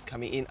of leaders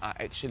coming in are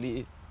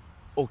actually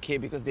okay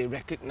because they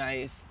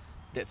recognize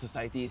that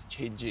society is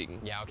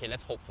changing. Yeah, okay,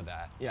 let's hope for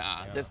that.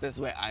 Yeah, that's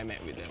where I'm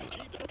at with them.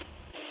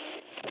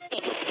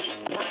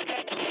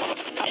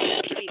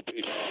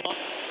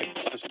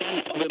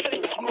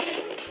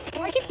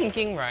 Well, I keep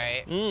thinking,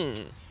 right,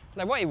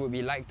 like what it would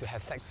be like to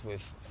have sex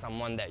with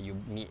someone that you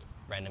meet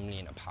randomly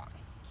in a park.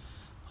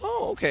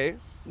 Oh, okay.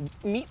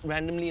 Meet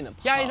randomly in a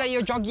park. Yeah, it's like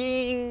you're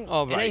jogging,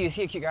 Oh, and then right. you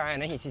see a cute guy,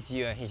 and then he sees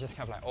you, and he's just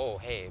kind of like, oh,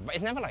 hey. But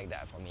it's never like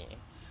that for me.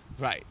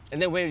 Right.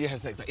 And then where do you have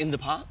sex? Like in the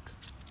park?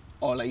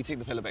 Or like you take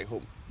the fella back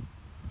home?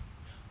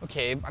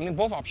 Okay, I mean,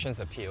 both options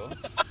appeal.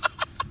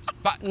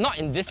 But not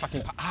in this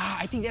fucking park.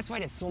 I think that's why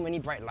there's so many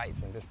bright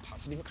lights in this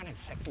park, so people can't have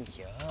sex in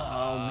here.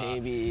 Oh,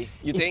 maybe.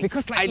 You it's think?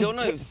 because, like, I it's don't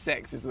know the- if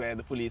sex is where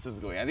the police was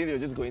going. I think they were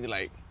just going to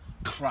like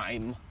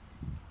crime.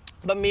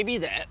 But maybe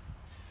that.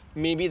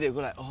 maybe they'll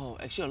go like, oh,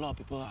 actually a lot of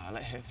people are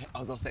like have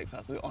outdoor sex,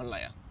 so we're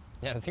online.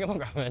 Yeah, the Singapore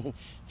government,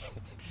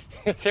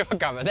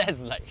 that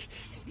is like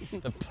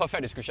the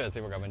perfect description of the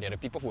Singapore government. They're the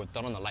people who will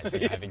turn on the lights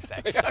when you're having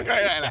sex. Yeah,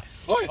 correct, like,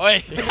 oi.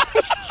 Oi!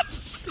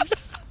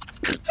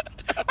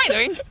 What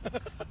are you doing?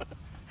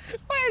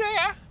 What are you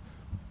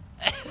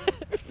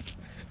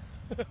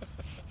doing,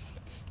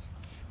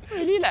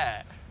 Really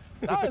leh.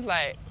 That was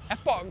like,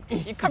 airport,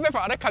 you come back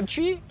from other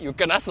country, you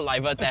kena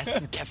saliva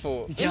test,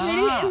 careful.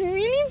 Yeah. It's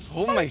really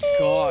Oh my fucking-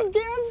 God. They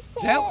are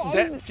so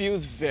That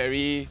feels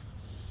very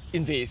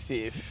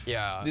invasive.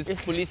 Yeah. This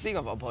It's- policing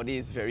of our body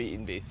is very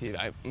invasive.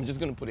 I'm just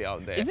gonna put it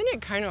out there. Isn't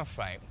it kind of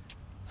like,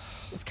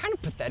 it's kind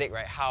of pathetic,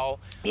 right? How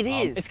It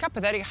is. It's kind of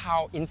pathetic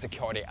how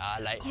insecure they are.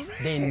 Like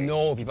Correct. they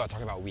know people are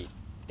talking about weed.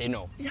 They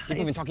know. Yeah, People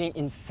have been talking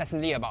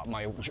incessantly about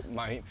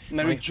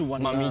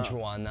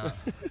marijuana,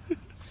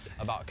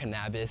 about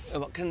cannabis,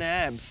 About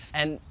cannabis.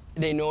 and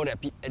they know that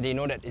they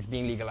know that it's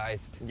being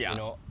legalized. Yeah. You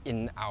know,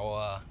 in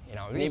our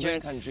Neighbouring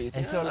region. countries,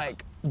 And so yeah.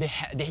 like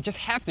they just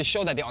have to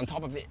show that they're on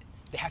top of it.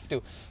 They have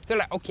to. They're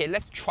like, okay,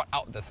 let's trot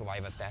out the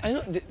saliva test. I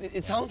know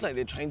it sounds like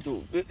they're trying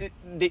to.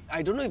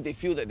 I don't know if they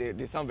feel that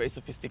they sound very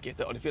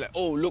sophisticated or they feel like,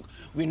 oh look,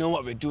 we know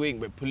what we're doing.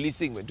 We're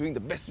policing. We're doing the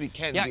best we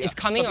can. Yeah, we it's are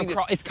coming stopping this."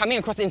 across. It's coming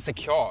across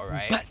insecure,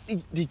 right? But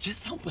they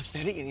just sound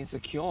pathetic and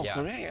insecure. Yeah.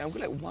 Correct. I'm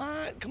like,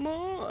 what? Come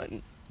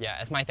on. Yeah,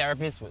 as my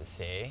therapist would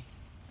say,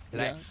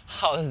 like, Yeah.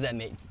 how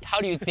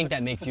do you think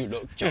that makes you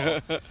look, Joe?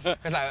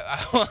 Because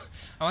I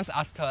once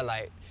asked her,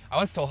 like, I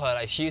once told her,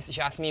 like, she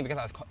asked me because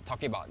I was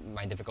talking about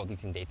my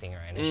difficulties in dating,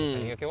 right? And then she's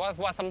like, okay, what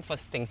are some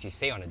first things you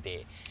say on a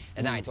date?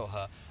 And then I told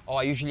her, oh,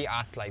 I usually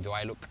ask, like, do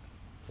I look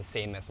the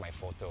same as my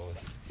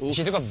photos? Oof.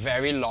 She took a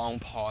very long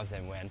pause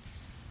and went,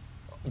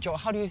 Joe,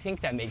 how do you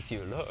think that makes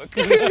you look?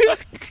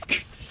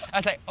 I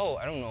was like, oh,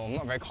 I don't know, I'm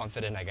not very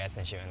confident, I guess.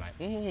 And she went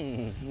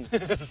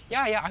like,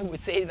 yeah, I would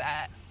say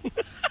that.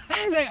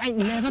 I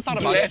never thought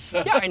about Bless her.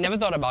 it. Yeah, I never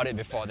thought about it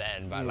before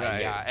then. But like,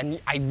 Right. yeah, and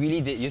I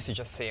really did used to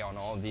just say on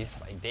all these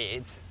like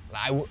dates.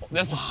 Like,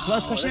 that's the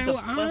first question that's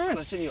I the would first ask.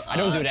 question you I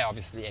don't do that ask.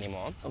 obviously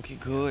anymore. Okay,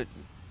 good.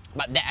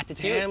 But that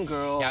attitude. Damn,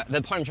 girl. Yeah,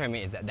 the point I'm trying to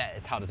make is that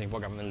is how the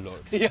Singapore government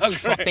looks. Yeah, correct.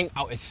 Trotting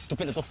out its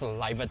stupid little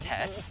saliva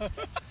test.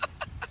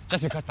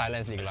 Just because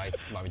Thailand's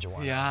legalized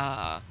marijuana.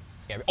 Yeah.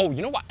 Yeah. Oh,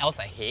 you know what else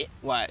I hate?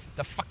 What?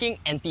 The fucking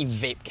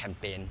anti-vape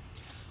campaign.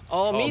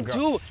 Oh, me girl.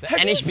 too. The Have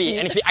you NHB,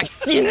 seen- NHB, I've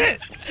seen it.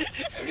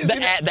 you The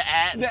seen ad, it? the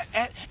ad. The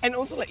ad, and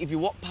also like if you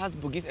walk past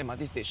Bugis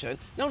MRT station,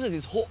 now there's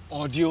this whole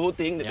audio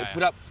thing that Yeah, they yeah.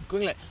 put up,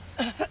 going like,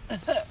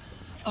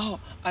 oh,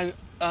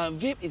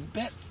 vape is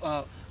bad.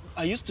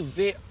 I used to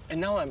vape, and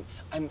now I'm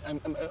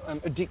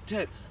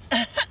addicted.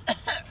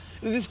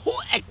 There's this whole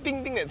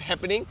acting thing that's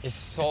happening, It's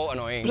so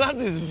annoying. plus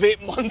this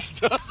vape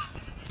monster.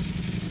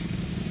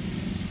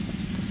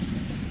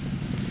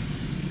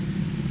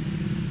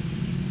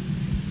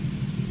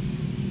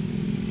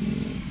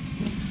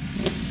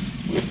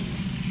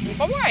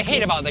 But what I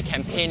hate about the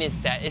campaign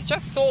is that it's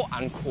just so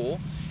uncool,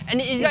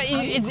 and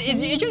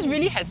it just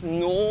really has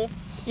no,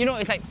 you know,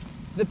 it's like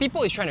the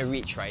people it's trying to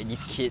reach, right?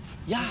 These kids,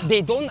 Yeah.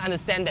 they don't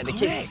understand that the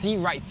kids Correct. see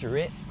right through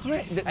it,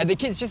 Correct. and the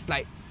kids just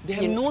like They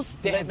have you know, no.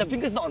 they- The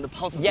finger's not on the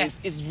pulse of Yes.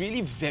 this. It's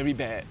really very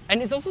bad.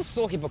 and it's also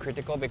so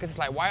hypocritical because it's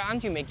like, why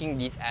aren't you making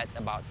these ads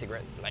about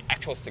cigarette, like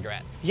actual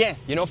cigarettes?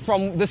 Yes. You know,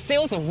 from the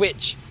sales of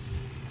which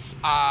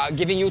are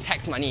giving you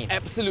tax money.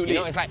 Absolutely. You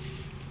know, it's like,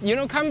 you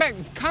know, come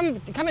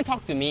and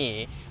talk to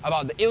me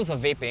about the ills of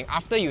vaping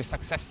after you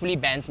successfully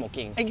ban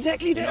smoking.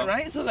 Exactly that, know?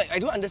 right? So like I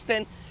don't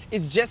understand.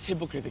 It's just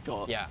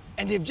hypocritical. Yeah.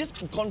 And they've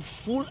just gone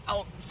full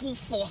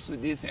force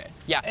with this.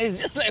 Yeah. And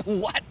it's just like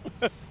what?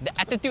 The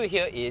attitude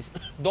here is,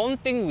 don't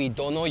think we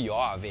don't know you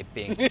are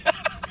vaping.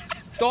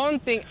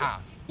 Don't think,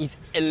 it's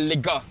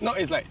illegal. No,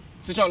 it's like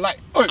switch on light.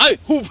 Oi, Aye.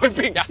 who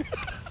vaping? Yeah.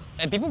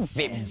 And people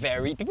vape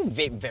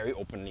very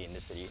openly in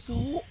this city.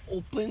 So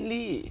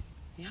openly.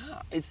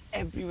 Yeah, it's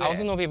everywhere. I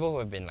also know people who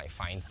have been like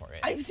fined for it.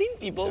 I've seen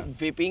people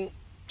vaping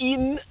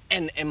in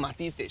an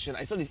MRT station.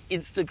 I saw this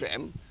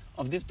Instagram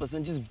of this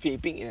person just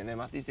vaping in an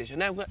MRT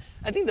station. And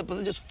I think the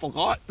person just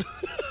forgot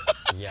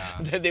Yeah.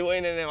 that they were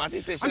in an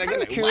MRT station. I'm I go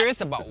kind of like,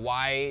 curious about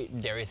why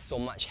there is so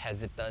much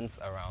hesitance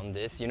around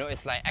this. You know,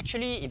 it's like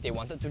actually, if they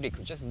wanted to, they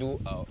could just do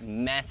a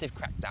massive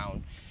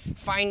crackdown,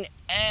 find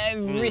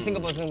every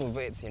single person who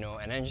vapes, you know,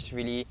 and then just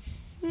really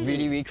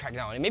crack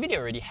down on it. Maybe they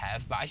already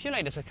have, but I feel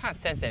like there's a kind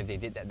of sense that if they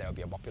did that, there would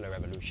be a popular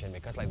revolution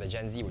because like the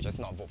Gen Z would just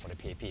not vote for the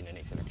PAP in the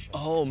next election.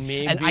 Oh,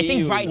 maybe. And I think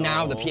you right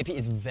now the know. PAP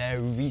is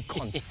very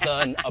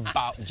concerned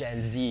about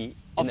Gen Z in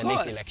Of the course.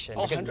 next election.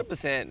 Oh, because-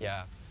 100%.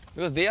 Yeah.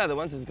 Because they are the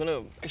ones that's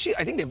gonna. Actually,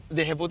 I think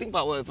they have voting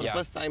power for the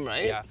first time,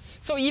 right? Yeah.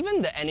 So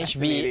even the NHB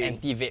Fascinating.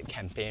 anti-vape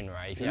campaign,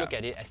 right? If you Yeah. look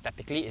at it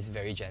aesthetically, it's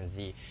very Gen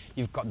Z.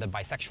 You've got the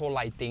bisexual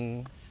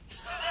lighting.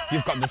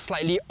 You've got the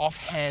slightly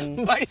offhand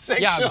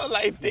Bisexual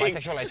lighting.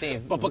 Bisexual lighting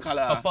is Purple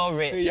colour. purple,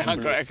 red, Yeah,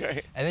 and blue. correct.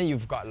 And then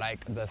you've got like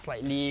the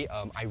slightly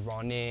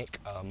ironic,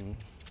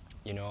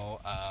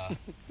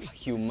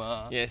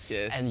 humor. Yes.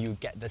 And you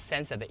get the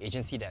sense that the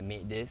agency that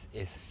made this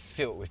is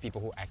filled with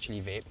people who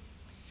actually vape.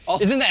 Oh.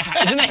 Isn't that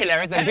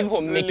hilarious? That people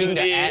who are making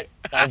the Absolutely. ad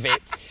all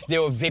vape. they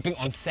were vaping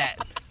on set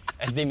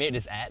as they made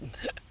this ad.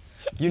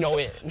 You know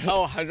it.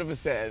 Oh,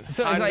 100%.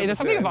 So it's like there's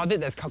something 100%. about it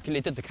that's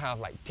calculated to kind of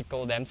like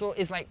tickle them. So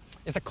it's like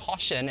it's a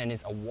caution and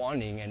it's a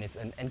warning and it's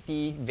an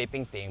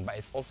anti-vaping thing, but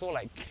it's also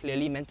like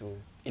clearly meant to,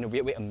 in a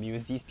weird way,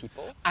 amuse these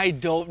people. I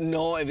don't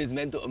know if it's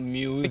meant to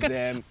amuse Because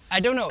them. I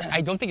don't know.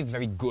 I don't think it's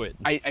very good.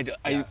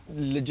 I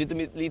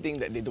legitimately think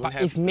that they don't But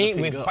have it's made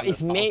the with finger but on the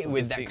it's pulse made of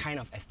with these that things. kind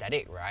of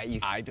aesthetic, right?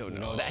 I don't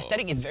know. The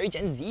aesthetic is very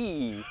Gen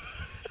Z.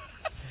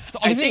 So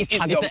I obviously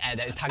think it's your- targeted at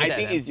that. It's targeted I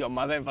think at it's your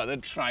mother and father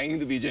trying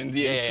to be Gen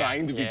Z and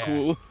trying to be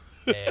cool.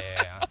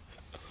 Yeah.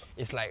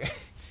 It's like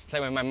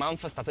when my mom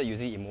first started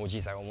using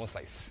emojis, I almost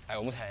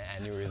had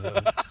an aneurysm.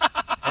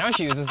 And now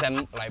she uses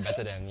them like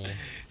better than me.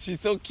 She's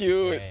so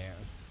cute. Yeah.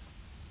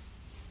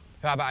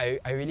 But I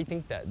really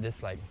think that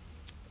this like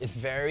it's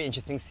very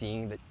interesting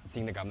seeing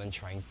the government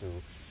trying to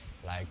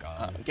like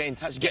Get in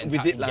touch, get get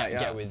with it, lah. get, Yeah.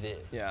 get with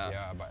it.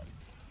 Yeah. But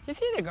you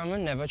see, the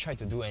government never tried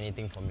to do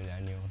anything for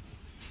millennials.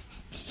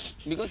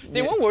 Because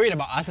They weren't worried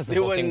about us as a They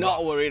were voting not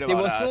bloc. worried They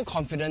about were so us.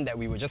 confident that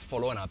we would just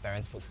follow in our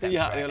parents' footsteps,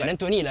 Yeah, right? they were And then like-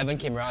 2011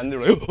 came around and they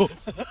were like,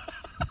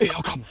 hey,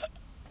 how come?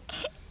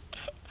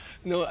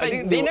 No, I Like,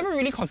 think they were- never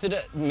really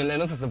considered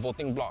millennials as a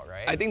voting bloc,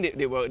 right? I think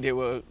they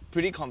were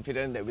pretty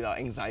confident that with our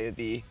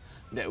anxiety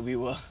that we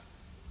were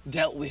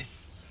dealt with.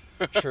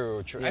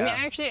 True. I mean,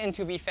 Yeah. actually, and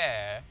to be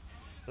fair,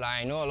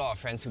 like I know a lot of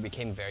friends who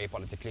became very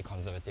politically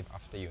conservative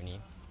after uni.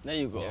 There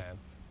you go. Yeah.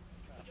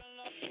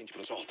 Change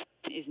result.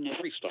 Is no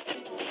Restart.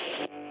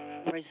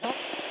 result.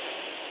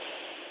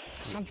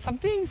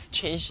 Something's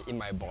changed in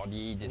my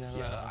body this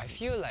year. I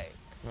feel like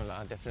No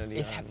lah, definitely.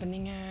 it's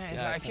happening. It's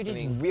Yeah, like I it's feel these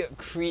happening. weird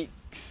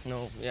creaks.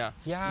 No, yeah.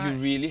 Yeah. You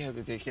really have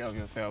to take care of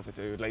yourself. I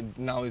tell you. Like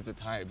now is the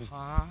time.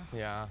 Huh?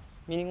 Yeah.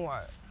 Meaning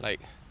what?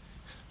 Like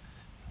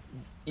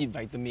eat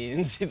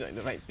vitamins, eat like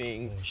the right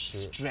things, Oh,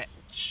 shit.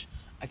 stretch.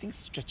 I think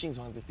stretching is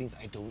one of those things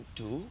I don't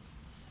do,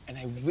 and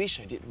I wish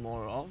I did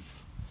more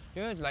of.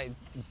 You know, like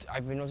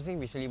I've been noticing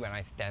recently when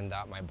I stand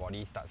up, my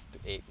body starts to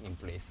ache in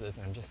places,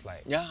 and I'm just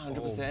like, Yeah,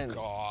 100%. Oh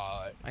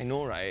God. I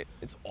know, right?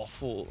 It's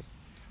awful.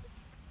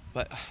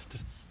 But I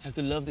have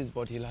to love this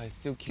body, lah. It's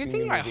still Do you keeping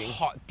think me like moving.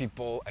 hot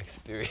people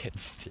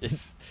experience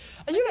this?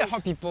 I feel like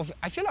hot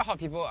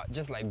people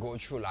just like go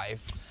through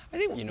life. I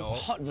think you know.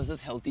 hot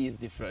versus healthy is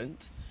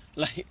different.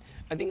 Like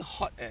I think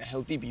hot and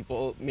healthy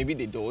people maybe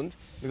they don't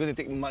because they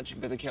take much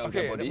better care of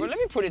Okay, their bodies. but let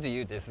me put it to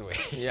you this way.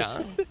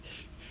 Yeah.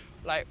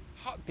 Like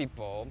hot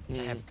people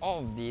have all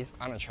of these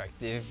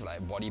unattractive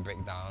like body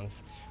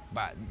breakdowns,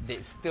 but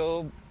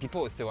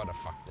people would still want to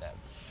fuck them.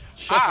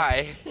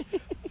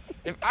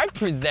 If I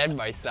present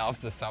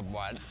myself to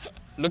someone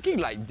looking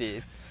like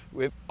this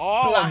with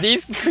all of Plus.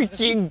 these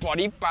creaking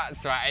body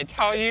parts, right? I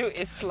tell you,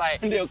 it's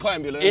like They'll call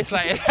ambulance. it's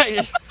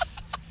like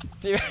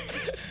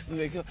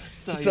They go,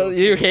 "Sir, So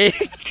you you okay?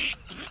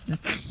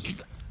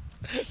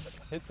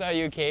 So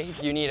you okay?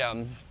 Do you need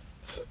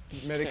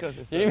medical you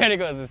assistance. need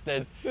medical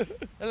assistance?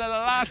 The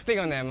last thing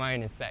on their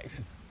mind is sex.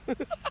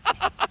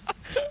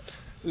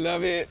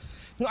 Love it.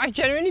 No, I've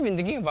genuinely been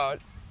thinking about,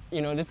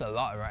 this a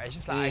lot, right? It's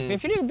just like I've been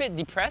feeling a bit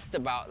depressed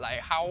about like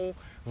how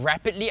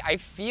rapidly I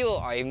feel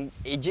I'm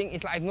aging.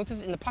 It's like I've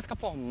noticed in the past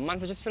couple of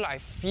months, I just feel like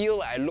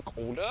I look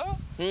older.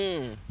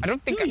 I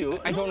don't think Do you?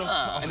 I don't know.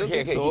 Nah, I don't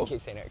Okay, think okay, so. Keep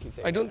saying it. Keep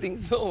saying I it. don't think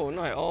so.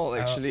 Not at all,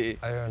 actually.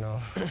 I don't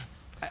know.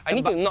 I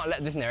need to not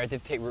let this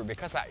narrative take root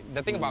because like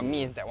the thing about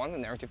me is that once the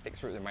narrative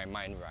takes root in my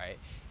mind, right,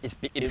 it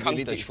becomes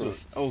really the takes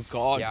truth. root. Oh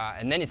God. Yeah,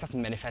 and then it starts to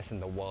manifest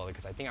in the world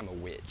because I think I'm a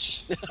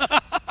witch.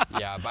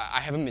 Yeah, but I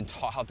haven't been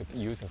taught how to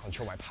use and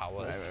control my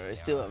powers. Right.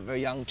 Still a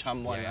very young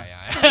chum one. lah.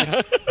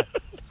 Yeah.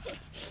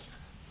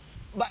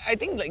 But I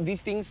think like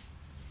these things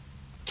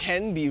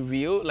can be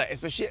real, like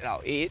especially at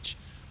our age.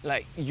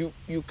 Like you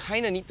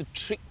kind of need to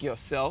trick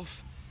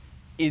yourself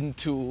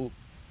into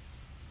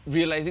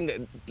realizing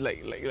that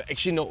like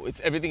actually no,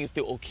 everything is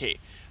still okay.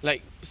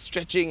 Like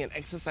stretching and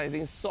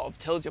exercising sort of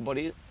tells your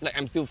body like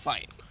I'm still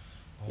fine.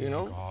 You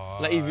know,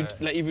 God. like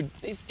if you,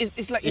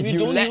 it's like if you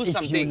don't use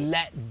something.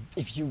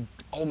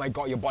 Oh my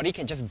God, your body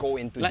can just go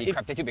into Like if-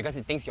 decrepitude because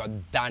it thinks you're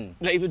done.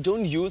 Like if you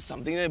don't use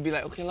something, then it'll be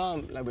like okay lah,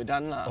 like we're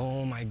done lah.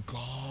 Oh my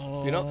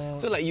God. You know,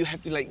 so like you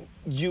have to like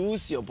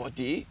use your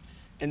body,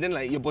 and then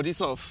like your body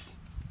sort of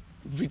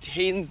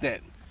retains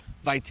that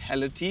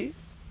vitality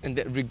and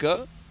that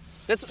rigor.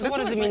 So what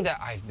does it mean that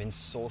I've been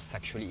so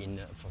sexually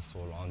inert for so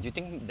long? Do you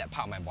think that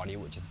part of my body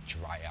would just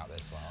dry up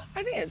as well?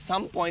 I think at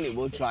some point it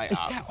will dry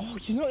up.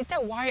 Is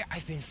that why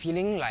I've been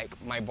feeling like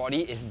my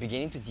body is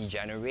beginning to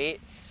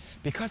degenerate?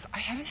 Because I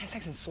haven't had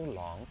sex in so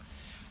long.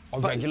 Or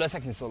regular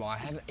sex in so long. I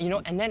haven't,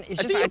 and then it's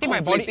I just think like, I think my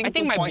you're body,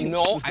 conflating 2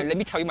 points. let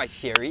me tell you my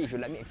theory if you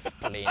let me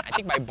explain. I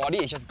think my body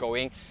is just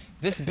going,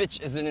 this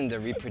bitch isn't in the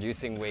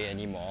reproducing way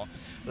anymore.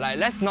 Like,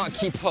 let's not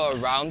keep her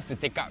around to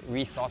take up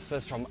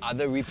resources from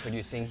other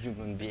reproducing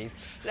human beings.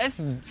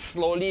 Let's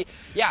slowly,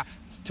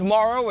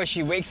 tomorrow when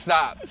she wakes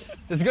up,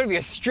 there's gonna be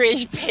a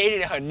strange pain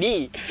in her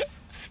knee.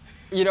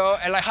 And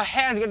like her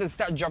hair is going to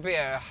start dropping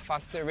at a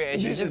faster rate.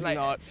 And she's This just is like,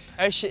 not.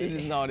 and she- This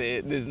is not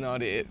it. This is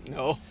not it.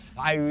 No.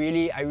 I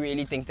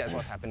really think that's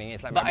what's happening.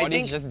 It's like But my I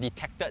body's think- just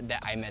detected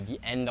that I'm at the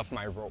end of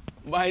my rope.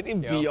 But I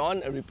think Yeah.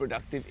 beyond a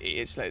reproductive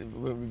age, like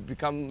when we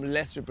become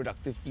less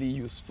reproductively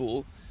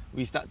useful,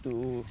 we start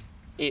to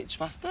age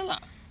faster lah.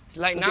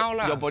 Like 'Cause now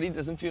lah. your body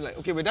doesn't feel like,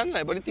 okay, we're done.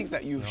 Like, body thinks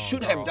that you No,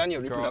 should girl, have done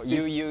your girl,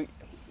 reproductive. you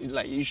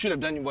like you should have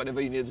done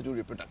whatever you needed to do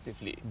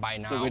reproductively. by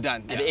now. So we're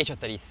done. At yeah. the age of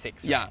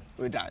 36. Yeah, Right?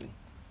 we're done.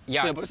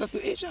 Yeah. So your body starts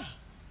to age lah.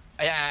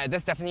 Yeah,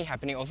 that's definitely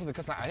happening also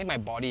because like I think my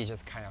body is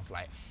just kind of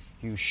like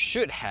you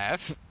should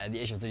have at the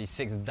age of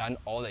 36 done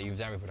all that you've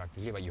done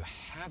reproductively, but you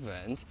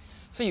haven't.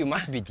 So you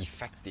must be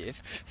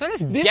defective. So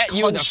let's This get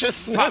you the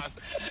consciousness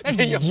fuck. Let's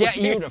that you're get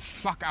putting- you the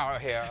fuck out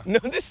of here. No,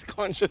 this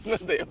consciousness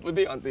that you're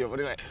putting onto your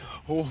body, like,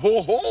 ho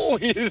ho ho,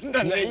 he hasn't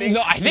done anything.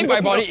 No, I think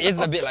my body is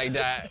a bit like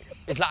that.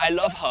 It's like I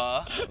love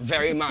her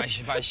very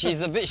much, but she's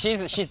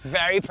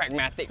very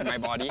pragmatic, my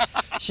body.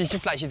 She's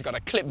just like, she's got a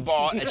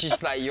clipboard and she's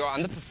just like, you're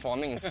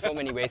underperforming in so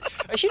many ways.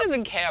 But she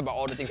doesn't care about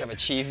all the things I've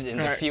achieved in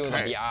the Right, field of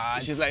right. the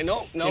arts. She's like,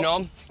 no, no. You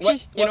know,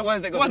 What- you know, what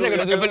is that got what's to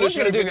that do going with to do? What's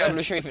it evolutionary gonna do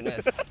with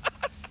fitness? evolutionary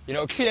fitness? You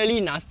know,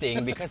 clearly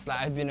nothing because like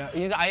I've been,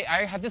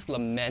 I have this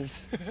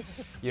lament.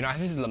 You know, I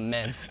have this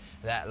lament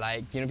that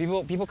like, you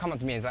know, people come up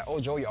to me and it's like, oh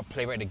Joe, you're a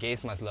playwright, the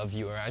gays must love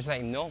you. And I'm just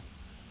like, no,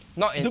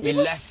 not in Do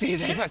people 11. say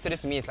that? People have said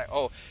this to me. It's like,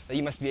 oh, that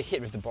you must be a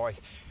hit with the boys.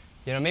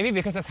 You know, maybe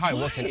because that's how it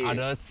works in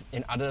Why?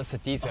 other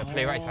cities where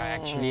playwrights are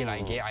actually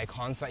like gay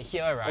icons. But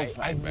here, right,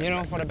 I've, you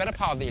know, for the better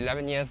part of the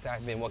 11 years that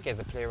I've been working as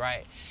a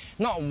playwright,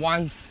 not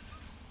once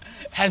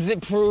has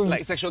it proved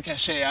Like sexual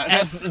cachet,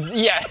 yeah.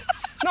 yeah,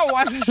 not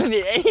once has there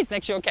been any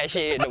sexual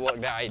cachet in the work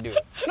that I do.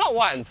 Not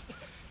once.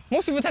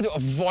 Most people tend to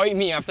avoid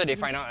me after they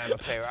find out I'm a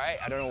playwright.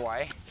 I don't know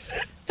why.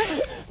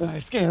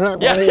 It's getting right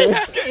about Yeah. me.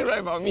 It's getting right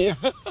about me.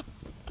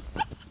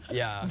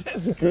 Yeah,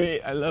 That's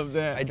great. I love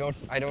that. I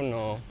don't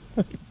know.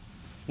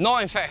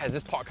 Nor in fact has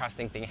this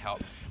podcasting thing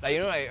helped. Like, you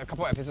know, like a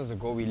couple of episodes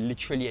ago, we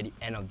literally at the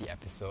end of the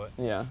episode,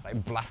 Yeah.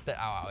 like blasted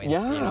out our,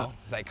 Yeah. you know,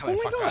 like come and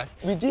fuck us.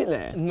 We did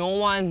leh. No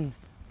one,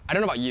 I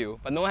don't know about you,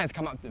 but no one has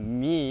come up to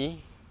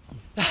me.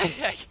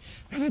 Like,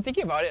 I've been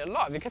thinking about it a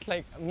lot because,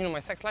 like, you know, my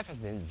sex life has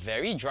been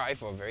very dry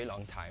for a very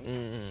long time.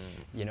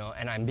 You know,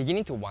 and I'm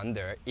beginning to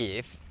wonder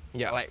if,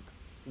 Yeah. like,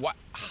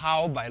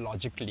 how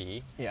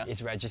biologically Yeah.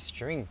 is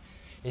registering.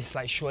 It's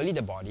like surely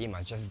the body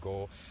must just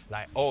go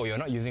like, oh, you're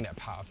not using that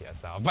part of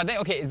yourself. But then,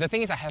 okay, the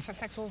thing is, I have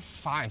sex so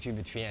far and few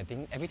between. I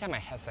think every time I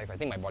have sex, I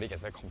think my body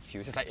gets very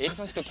confused. It's like, this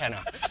one still can.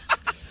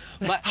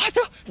 But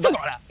Still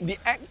got that. the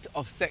act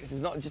of sex is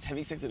not just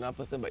having sex with another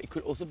person, but it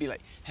could also be like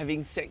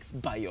having sex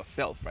by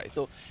yourself, right?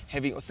 So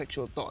having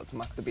sexual thoughts,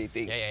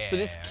 masturbating. Yeah, so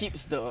this yeah.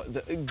 keeps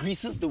it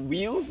greases the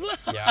wheels lah.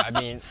 Yeah, I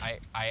mean,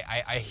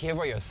 I hear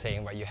what you're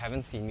saying, but you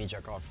haven't seen me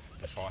jerk off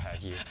before,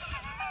 have you?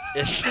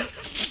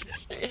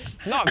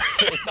 It's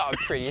not a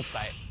pretty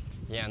sight.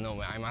 Yeah, no,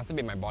 when I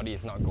masturbate, my body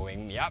is not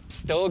going, yep,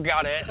 still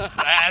got it.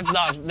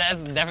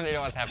 That's definitely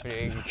not what's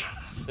happening.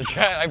 It's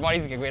kind of, my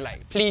body's going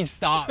like, please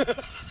stop.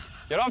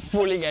 You're not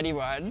fooling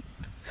anyone.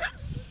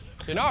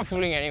 You're not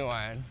fooling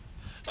anyone.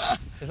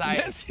 It's like,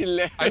 That's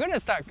hilarious. I'm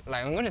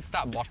gonna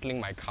start bottling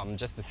my cum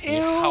just to see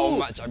how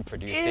much I'm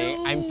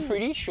producing. I'm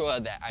pretty sure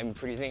that I'm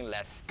producing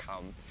less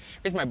cum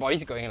because my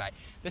body's going like,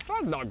 this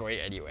one's not going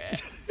anywhere.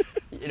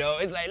 You know,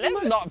 it's like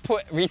let's not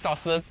put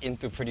resources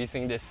into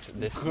producing this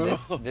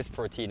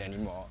protein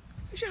anymore.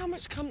 Actually, how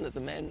much cum does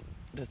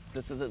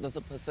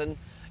a person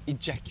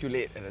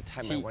ejaculate at a time?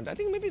 I See- wonder. I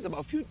think maybe it's about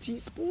a few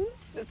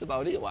teaspoons. That's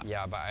about it. What?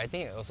 Yeah, but I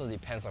think it also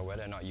depends on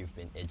whether or not you've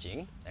been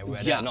edging and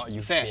whether Yeah, or not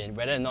you've fair. been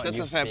whether or not That's a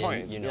you've fair been,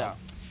 point, you know,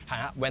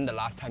 yeah. when the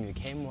last time you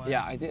came was.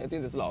 Yeah, I think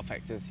there's a lot of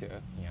factors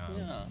here.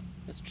 Yeah.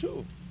 That's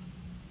true.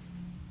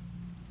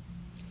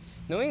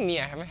 Knowing me,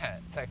 I haven't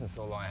had sex in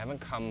so long. I haven't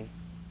come.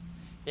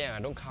 Yeah,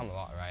 I don't come a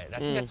lot, right? I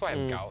think that's why I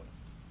have gout.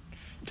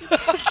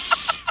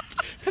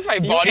 Because my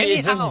body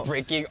is anyhow. just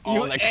breaking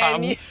all You the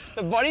cum. any-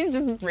 The body's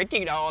just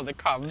breaking down all the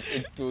cum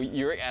into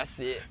uric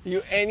acid.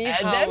 You anyhow.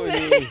 And then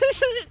really.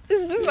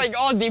 it's just like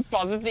all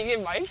depositing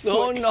in my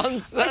So foot.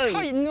 nonsense. Like how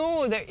you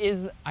know there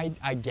is.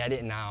 I get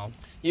it now.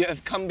 You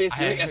have cum-based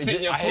uric acid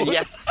in your foot.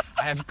 Yes,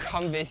 I have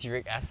cum-based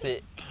uric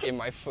acid in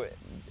my foot.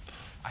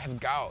 I have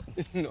gout.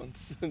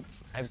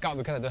 Nonsense. I have gout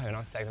because I don't have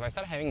enough sex. If I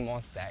start having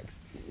more sex,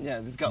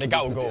 Yeah, this gout. The will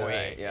gout will go disappear,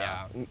 away, Right?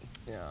 Yeah. yeah.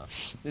 Yeah.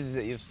 This is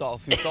it. You've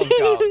solved gout.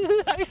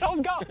 I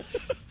solved gout.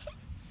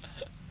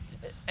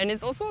 And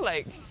it's also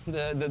like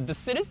the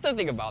sinister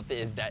thing about it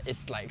is that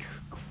it's like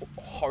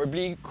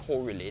horribly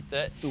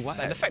correlated. To what?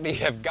 Like the fact that you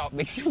have gout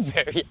makes you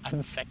very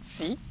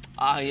unsexy.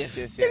 Ah, yes.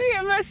 Have you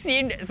ever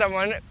seen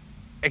someone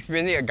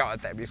experiencing a gout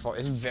attack before?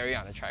 It's very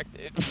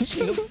unattractive.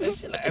 It looks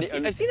actually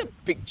like, I've seen a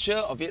picture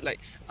of it like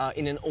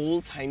in an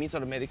old-timey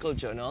sort of medical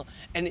journal,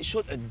 and it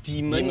showed a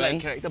demon-like Demon?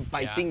 character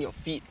biting Yeah. your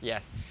feet.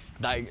 Yes.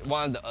 Like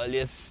one of the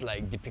earliest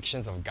like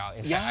depictions of gout.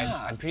 In fact,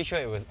 Yeah. I'm pretty sure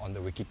it was on the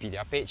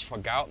Wikipedia page for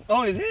gout.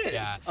 Oh, is it?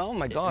 Yeah. Oh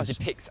my It gosh.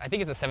 depicts, I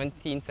think it's a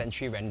 17th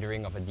century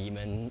rendering of a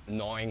demon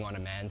gnawing on a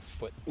man's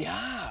foot.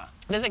 Yeah.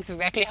 That's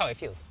exactly how it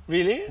feels.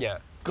 Really? Yeah.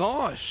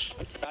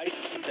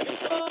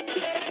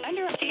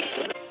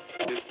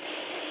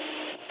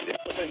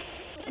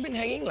 Under I've been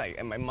hanging like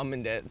at my mum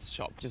and dad's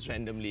shop just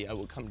randomly. I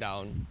would come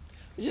down,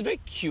 which is very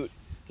cute.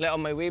 Like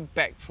on my way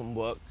back from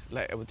work,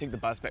 like I would take the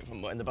bus back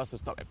from work and the bus would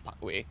stop at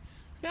Parkway.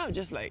 Then I would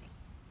just like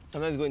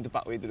sometimes go into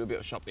Parkway to do a bit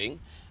of shopping.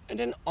 And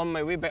then on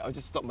my way back, I'll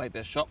just stop by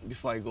their shop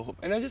before I go home.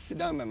 And I just sit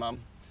down with my mum.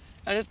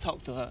 I just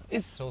talk to her.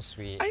 It's so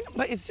sweet. I know,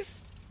 but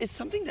it's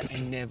something that I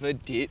never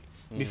did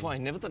before. I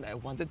never thought that I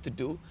wanted to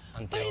do.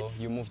 Until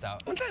you moved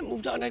out. Until I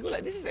moved out and I go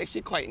like, this is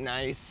actually quite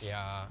nice.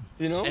 Yeah.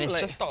 You know? And it's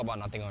like, just talk about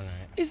nothing on,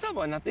 right? it's not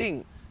about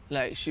nothing.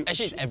 Like Actually,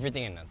 it's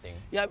everything and nothing.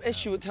 yeah, and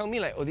she would tell me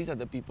like, oh, these are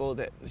the people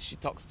that she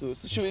talks to.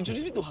 So she would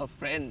introduce me to her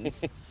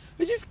friends,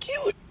 which is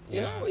cute.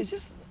 You Yeah. know, it's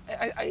just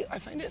I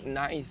find it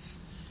nice.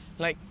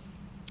 Like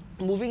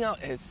moving out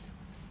has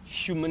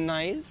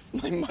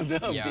humanized my mother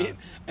a Yeah. bit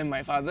and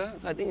my father.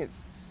 So I think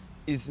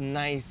it's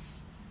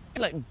nice.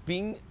 And like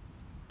being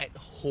at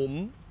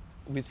home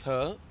with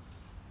her,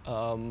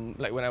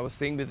 like when I was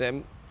staying with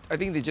them, I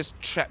think they just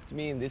trapped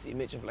me in this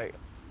image of like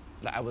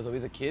I was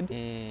always a kid.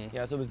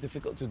 Yeah, so it was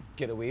difficult to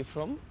get away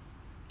from,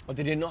 or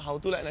they didn't know how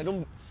to. Like,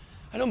 and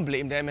I don't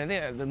blame them. I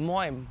think the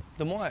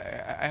more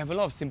I have a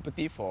lot of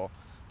sympathy for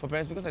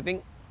parents because I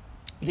think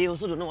they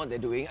also don't know what they're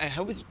doing. I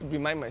always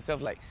remind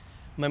myself like,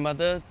 my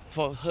mother,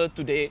 for her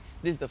today,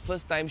 this is the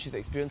first time she's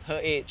experienced her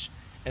age,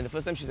 and the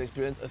first time she's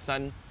experienced a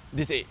son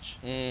this age.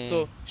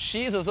 So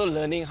she's also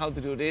learning how to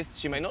do this.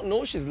 She might not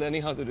know she's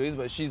learning how to do this,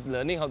 but she's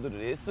learning how to do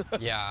this.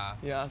 Yeah.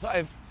 Yeah, so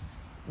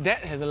that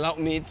has allowed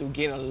me to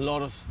gain a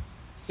lot of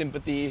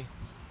sympathy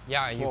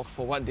Yeah,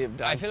 for what they've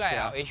done. I feel like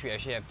yeah. at our age we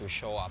actually have to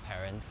show our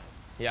parents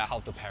how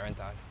to parent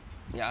us.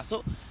 Yeah,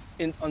 so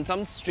in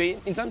some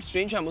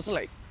strange way, I'm also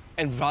like,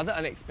 and rather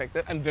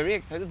unexpected, I'm very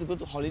excited to go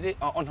to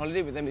on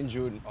holiday with them in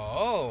June.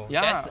 Oh,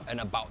 Yeah. that's an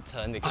about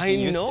turn because I you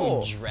used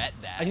know. to dread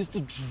that. I used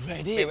to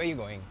dread it. Wait, where are you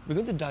going? We're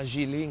going to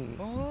Darjeeling.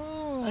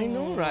 Oh, I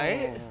know,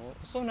 right?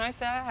 So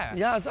nice, eh?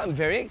 Yeah, so I'm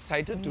very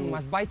excited to.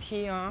 Must buy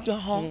tea, Yeah,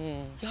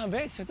 I'm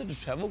very excited to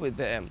travel with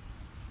them,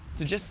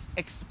 to just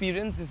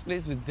experience this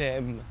place with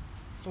them.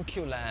 So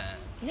cute, lah.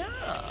 Yeah.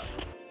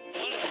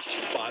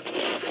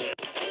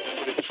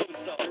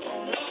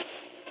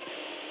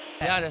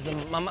 Yeah, there's the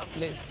mama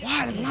place.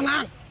 Wow, there's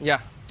mama. Yeah.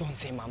 Don't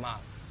say mama.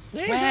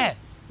 There, Where?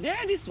 There,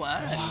 this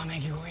one. Wow,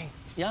 Maggie goreng.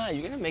 Yeah,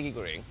 you can have Maggie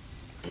goreng.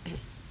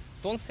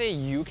 Don't say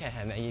you can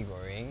have Maggie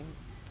goreng,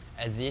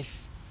 as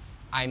if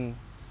I'm.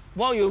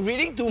 Wow, you're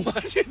reading too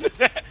much into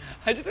that.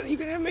 I just said you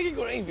can have Maggie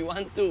goreng if you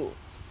want to.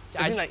 I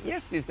As in just- like,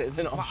 yes, there's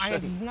an But option.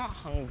 I'm not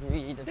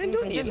hungry. The Then things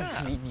don't are eat just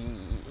lah. greedy.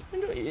 I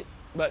don't eat.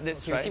 But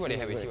that's Okay, right. we see what they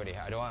have. We see what they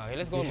have. I don't want. Okay,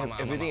 let's go. They have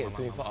Mama, everything mama, at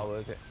 24 mama,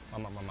 hours.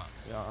 Mama, mama.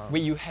 Yeah.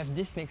 Wait, you have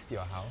this next to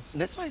your house?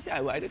 That's why I say I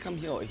will either come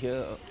here or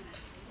here.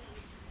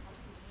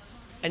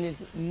 And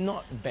it's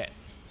not bad.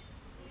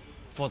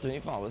 For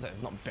 24 hours,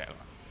 it's not bad.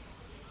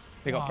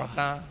 They got Wow.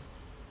 prata,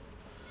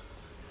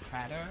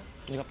 Prater?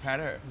 they got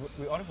platter.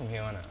 We order from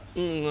here, one.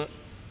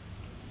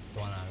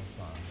 Don't wanna, let's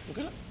not.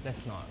 Okay lah.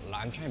 Let's not.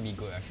 Like, I'm trying to be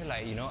good. I feel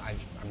like,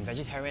 I'm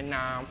vegetarian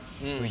now.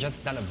 We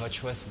just done a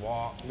virtuous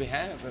walk. We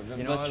have a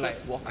You know, virtuous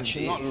like, walk I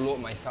should indeed. not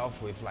load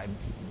myself with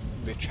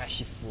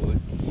trashy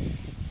food.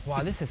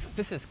 Wow, this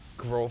is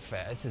growth,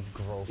 eh? This is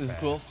growth. It's eh?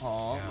 growth,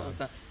 huh?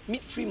 Yeah.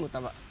 Meat-free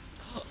murtabak.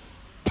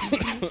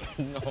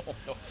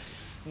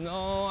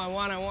 No, I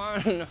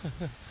want.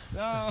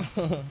 No.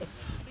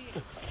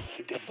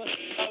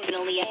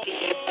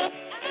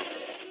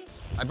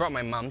 I brought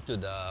my mom to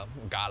the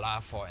gala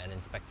for an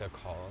inspector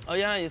calls. Oh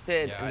yeah, you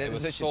said. Yeah, and then it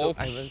was she so took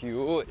Ivan.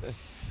 cute.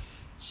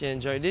 She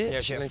enjoyed it. Yeah,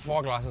 she had like-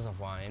 4 glasses of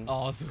wine.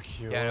 Oh, so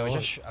cute. Yeah, and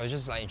I was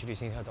just like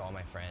introducing her to all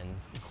my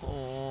friends.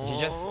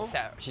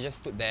 She just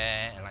stood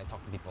there and like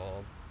talked to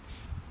people.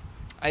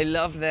 I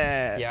love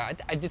that. Yeah,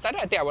 I decided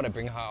I think I want to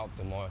bring her out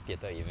to more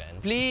theatre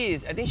events.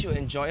 Please, I think she'll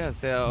enjoy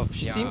herself.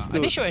 She Yeah, seems to I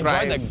think she'll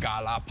enjoy the thrive.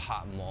 gala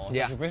part more. So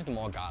Yeah. I should bring her to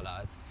more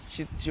galas.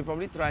 She'll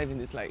probably thrive in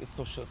this like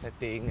social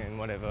setting and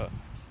whatever.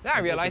 Then I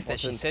That's realized that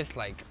she important. says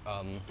like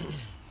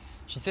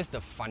she says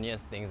the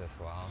funniest things as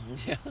well.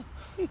 Yeah.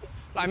 Like,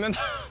 I remember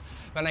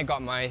when I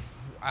got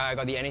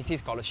the NAC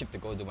scholarship to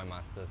go do my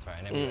masters,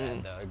 right?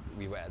 And then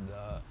we were at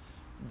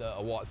the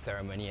award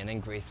ceremony, and then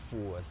Grace Fu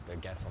was the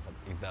guest of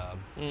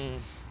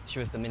she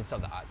was the Minister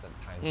of the Arts at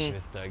the time. She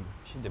was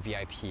the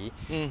VIP,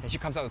 and she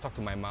comes out to talk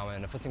to my mom,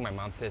 and the first thing my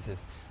mom says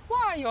is,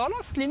 "Wow, you're a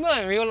lot slimmer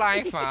in real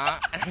life, ah!"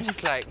 And I'm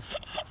just like,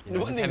 What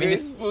just did having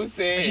Grace this- Fu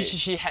say?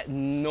 She had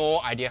no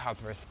idea how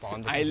to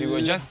respond because we were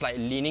lo- just like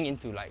leaning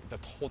into like the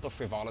total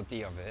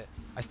frivolity of it.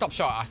 I stopped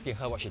short of asking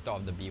her what she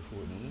thought of the bee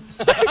hoon.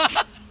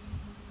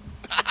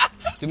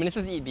 Do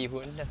ministers eat bee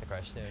hoon? That's a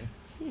question.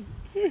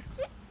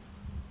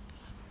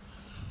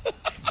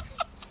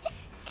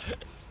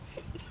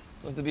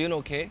 Was the bean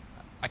okay?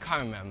 I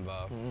can't remember.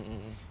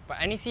 But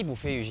NEC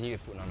buffet usually the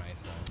food not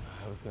nice.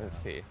 I was gonna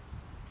say.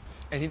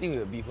 Anything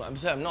with a bee hoon. I'm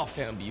sorry, I'm not a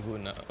fan of bee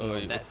hoon. That's a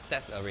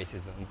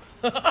racism.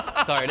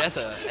 Sorry, that's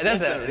a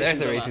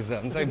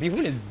racism. Sorry, bee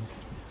hoon is.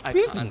 I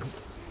can't.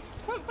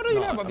 What do you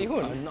like about bee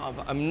hoon?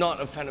 I'm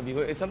not a fan of bee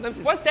hoon. Sometimes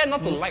it's What's there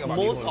not to like about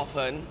bee most hoon?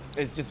 often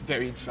it's just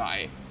very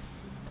dry,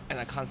 and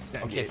I can't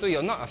stand Okay, it. so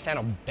you're not a fan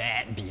of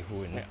bad bee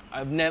hoon.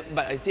 I've never,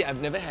 but I say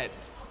I've never had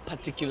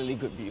particularly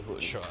good bee hoon.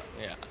 Sure.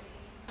 Yeah.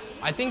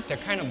 I think the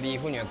kind of bee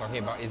hoon you're talking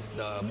about is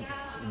the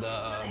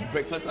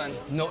Breakfast one.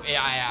 no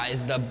yeah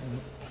is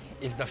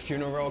the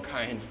funeral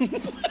kind.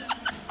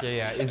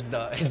 yeah is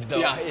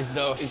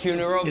the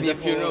funeral It's bee the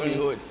funeral bee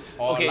hoon.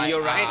 Or Okay, like,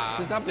 you're right.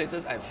 In some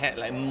places I've had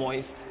like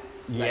moist.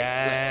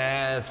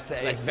 Yes,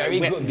 that Like is very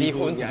wet good bee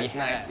hoon to Yeah, be it's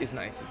had. nice. It's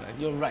nice. It's nice.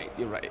 You're right.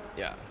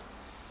 Yeah.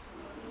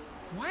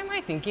 Why am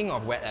I thinking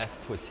of wet ass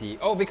pussy?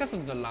 Oh, because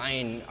of the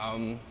line,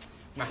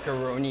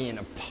 macaroni in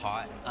a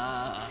pot.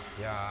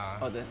 Yeah.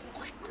 Or the.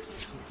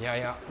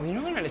 Yeah. Well, you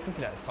know when I listen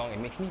to that song, it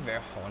makes me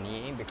very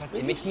horny because it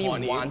Makes makes you me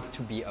horny? want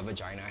to be a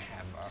vagina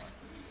haver.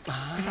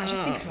 Because I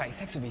just think like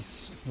sex would be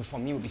for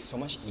me would be so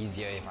much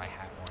easier if I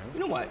had one. You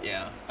know what?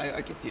 Yeah,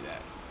 I can see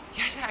that.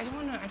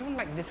 Yeah, I don't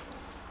like this.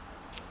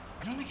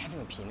 I don't like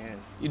having a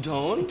penis. You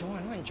don't? I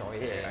don't enjoy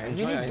it. I I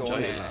enjoy- really I don't. enjoy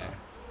it eh.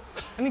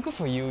 lah. I mean, good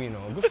for you, you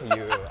know. Good for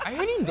you. I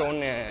really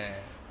don't.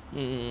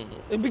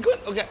 It'd be good.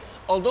 Okay,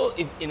 although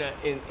if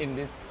in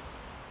this,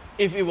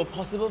 if it were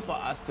possible for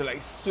us to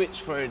like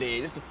switch for a day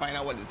just to find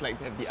out what it's like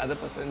to have the other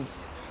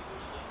person's,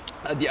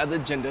 the other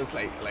gender's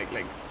like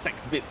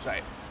sex bits,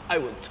 right? I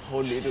would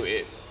totally do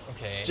it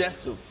Okay.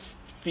 just to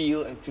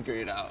feel and figure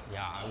it out.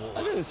 yeah, I I will.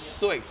 think it was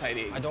so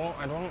exciting. I don't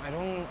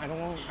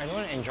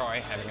enjoy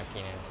having a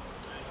penis.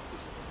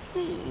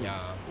 Yeah.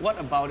 What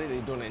about it that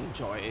you don't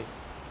enjoy?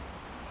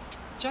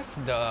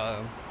 Just the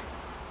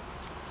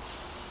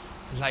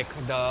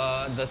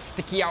the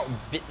sticky out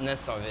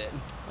bitness of it.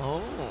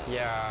 Oh.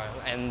 Yeah,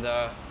 and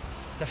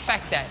the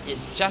fact that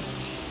it's just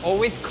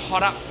always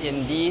caught up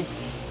in these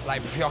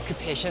like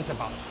preoccupations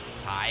about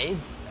size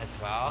as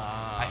well.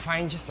 I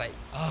find just like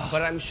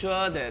But I'm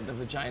sure that the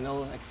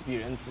vaginal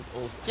experience is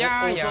also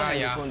yeah,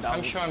 has its own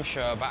down. I'm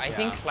sure, but I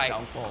think like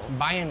downfall.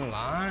 by and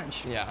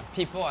large, Yeah.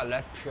 people are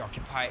less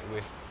preoccupied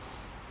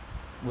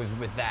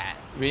with that.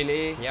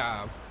 Really?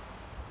 Yeah,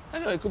 I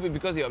don't know. It could be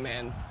because you're a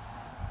man.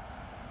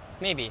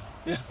 maybe.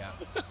 Yeah.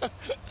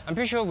 I'm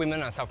pretty sure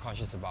women are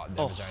self-conscious about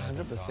their Oh, vaginas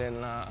as well.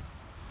 100% lah.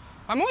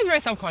 I'm always very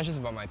self-conscious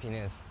about my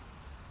penis.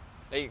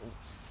 Like,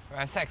 when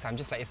I have sex, I'm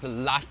just like, it's the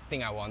last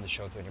thing I want to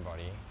show to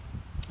anybody.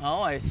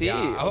 Oh, I see. Yeah,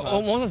 Okay.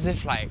 almost as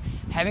if like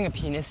having a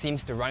penis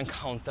seems to run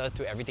counter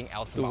to everything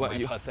else about what my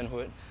you-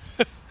 personhood.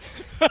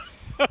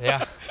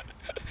 yeah.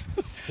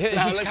 It's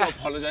I'd just like kind- to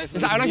apologize for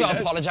it's like, I'd like this to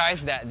penis.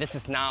 apologize that this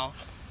is now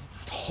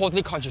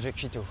totally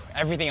contradictory to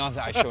everything else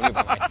that I've shown you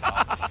about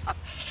myself.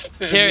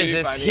 Here is Really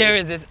this, funny. here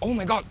is this. Oh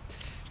my god.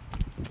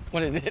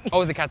 What is it?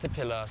 Oh, it's a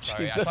caterpillar.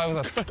 Sorry, I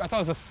Jesus thought it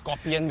was a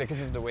scorpion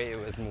because of the way it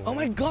was moving. Oh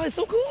my god, it's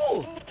so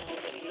cool.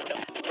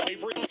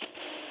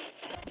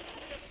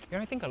 You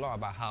know, I think a lot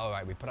about how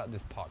we put out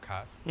this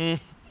podcast.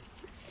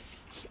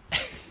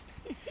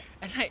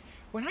 And like,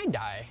 when I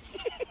die,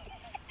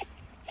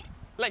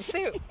 like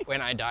say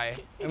when I die,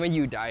 and when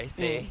you die,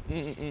 say, I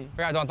don't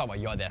want to talk about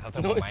your death, I'll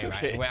talk No, about it's mine,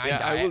 okay. right? When I Yeah,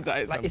 die, I will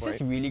die at like, some is this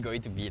point. really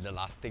going to be the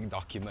lasting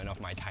document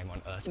of my time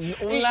on Earth?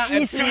 No,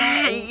 sister.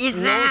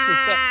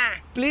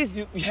 Please,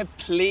 you have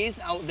plays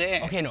out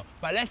there. Okay, no,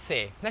 but let's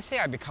say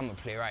I become a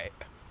playwright.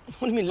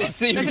 What do you mean? Let's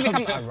say Let's you say I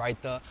become become a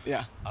writer.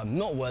 Yeah.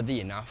 Not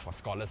worthy enough for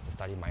scholars to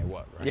study my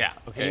work, right? Yeah,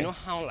 And okay. you know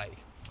how like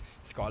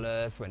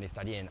scholars, when they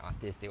study an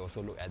artist, they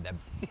also look at their,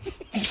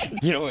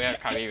 you know, we're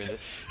coming with it.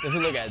 They also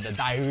look at the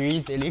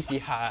diaries they leave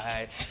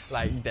behind,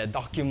 like their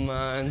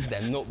documents,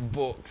 their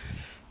notebooks.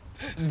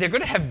 They're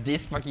gonna have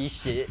this fucking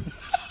shit.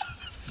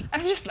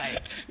 I'm just like,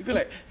 You could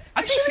like.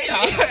 I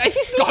think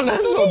scholars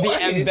will be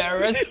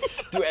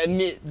embarrassed to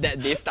admit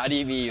that they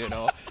study me, you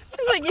know.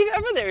 It's like if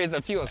ever there is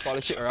a field of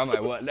scholarship around my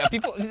work, there are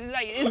people,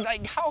 it's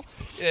like how,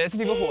 there's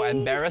people who are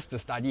embarrassed to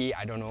study,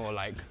 I don't know,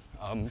 like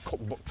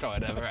cookbooks or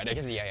whatever, right? They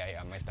can say,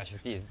 yeah, my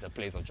specialty is the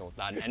plays of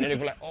Joltan. And then they'll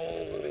be like,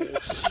 oh.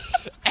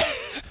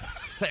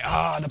 It's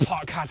like, the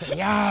podcast.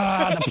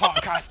 Yeah, the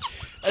podcast.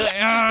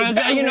 It's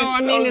like, you know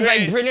what I mean? It's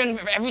like brilliant.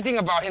 Everything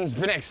about him is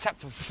brilliant except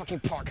for fucking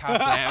podcast,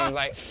 man. I'm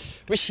like,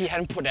 wish he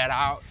hadn't put that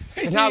out.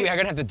 Because now we are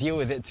going to have to deal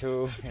with it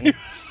too. And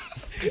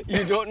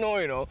You don't know,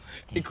 you know.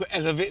 It could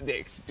elevate the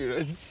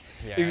experience.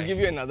 Yeah, It could give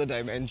you another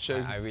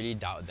dimension. I really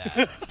doubt that.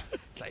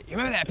 It's like, you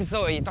remember that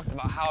episode where he talked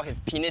about how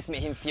his penis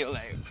made him feel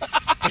like...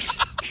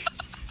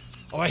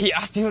 or he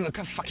asked people to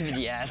come fuck him in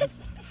the ass.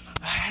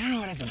 I don't know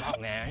what it's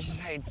about, man. It's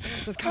just like,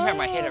 just can't wrap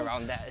my head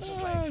around that. It's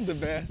just like... The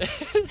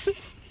best.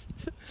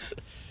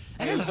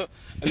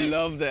 I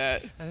love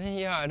that. And then,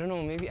 yeah, I don't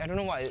know, maybe, I don't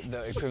know what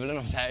the equivalent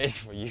of that is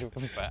for you,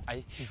 but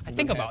I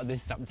think about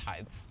this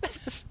sometimes.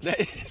 That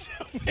is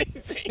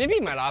amazing. Maybe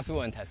in my last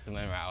will and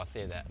testament, right, I'll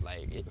say that,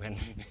 like, when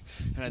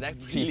I die,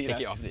 please Really, take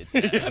like- it off the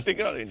Yeah, take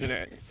it out of the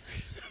internet.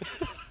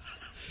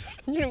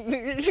 You know, we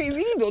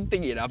really don't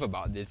think enough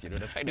about this, you know,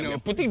 the fact that we're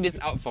putting this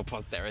out for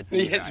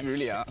posterity. Yes, right? we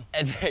really are.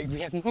 And like, we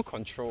have no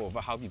control over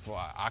how people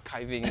are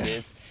archiving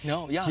this.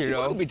 No, yeah, You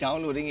people know? will be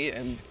downloading it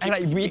and And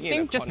like, we keeping it in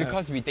think a just corner.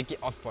 because we take it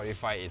off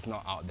Spotify, it's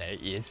not out there,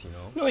 it is, you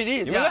know. No, it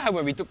is, You remember yeah. how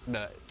when we took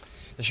the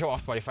show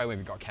off Spotify when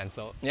we got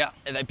cancelled? Yeah.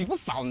 And like, people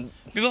found...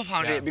 People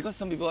found Yeah. it because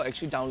some people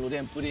actually download it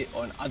and put it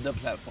on other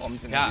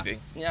platforms and Yeah.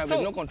 everything. Yeah, we So-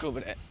 have no control over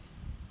that.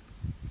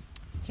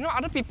 You know,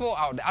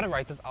 other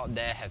writers out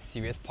there have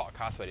serious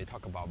podcasts where they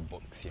talk about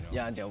books, you know.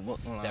 Yeah, their work,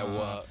 Their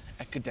work.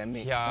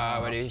 academic Yeah,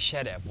 stuff. where they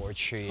share their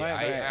poetry.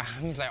 Correct.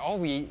 It's like all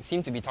we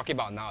seem to be talking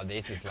about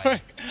nowadays is like,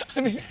 Correct.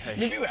 I mean,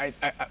 maybe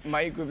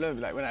my equivalent would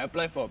be like when I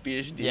apply for a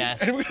PhD.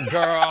 yes, and we're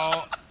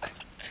girl.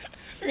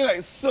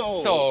 like,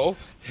 so.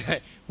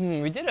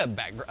 We did a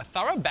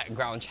thorough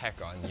background check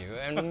on you,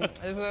 and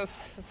there's a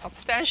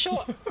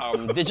substantial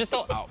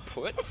digital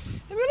output that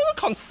we're a little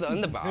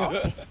concerned about.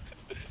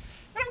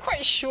 We're not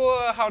quite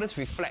sure how this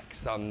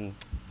reflects on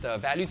the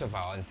values of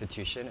our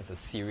institution as a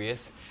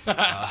serious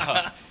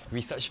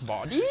research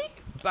body,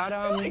 but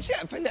Actually,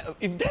 I find that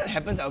if that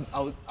happens,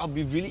 I'll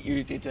be really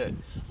irritated.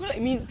 Well, I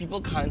mean, people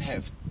can't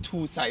have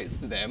two sides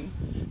to them.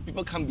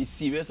 People can't be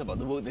serious about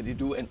the work that they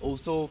do and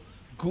also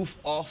goof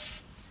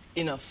off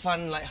in a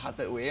fun,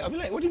 light-hearted way. I'll be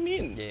like, what do you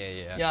mean?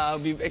 Yeah. Yeah, I'll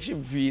be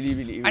actually really,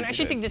 really irritated. and I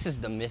actually think this is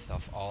the myth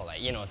of all,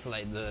 like, you know, so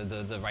like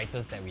the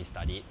writers that we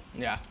studied,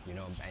 Yeah. you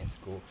know, back in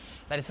school,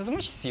 that there's so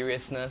much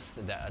seriousness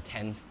that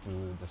attends to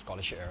the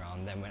scholarship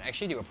around them when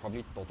actually they were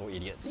probably total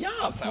idiots Yeah,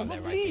 outside of their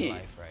writing probably.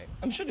 life, right?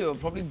 I'm sure they were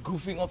probably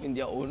goofing off in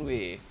their own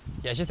way.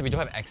 Yeah, it's just that we don't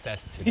have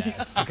access to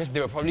that because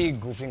they were probably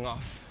goofing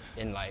off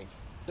in like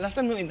Last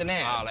time, no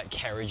internet. like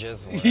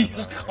carriages or Yeah,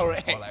 whatever,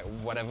 correct. or like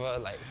whatever,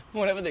 like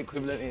Whatever the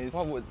equivalent is.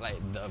 what would like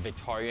the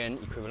Victorian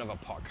equivalent of a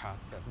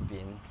podcast have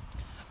been?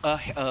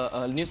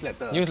 A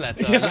newsletter.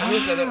 Newsletter. Yeah,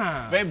 newsletter.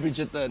 Yeah. Very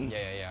Bridgerton.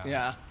 Yeah.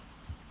 Yeah.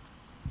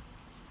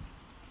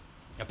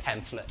 A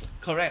pamphlet.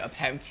 Correct, a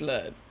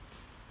pamphlet.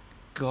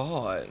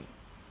 God.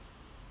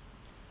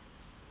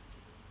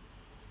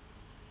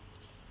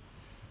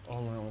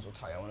 Oh my god, I'm so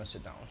tired. I want to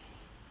sit down.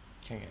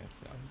 Can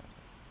sit down.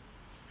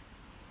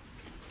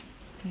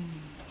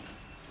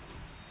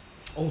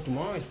 Oh,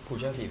 tomorrow is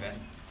Pooja's event.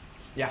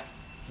 Yeah.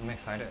 I'm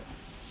excited.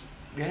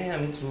 Yeah,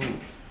 me too.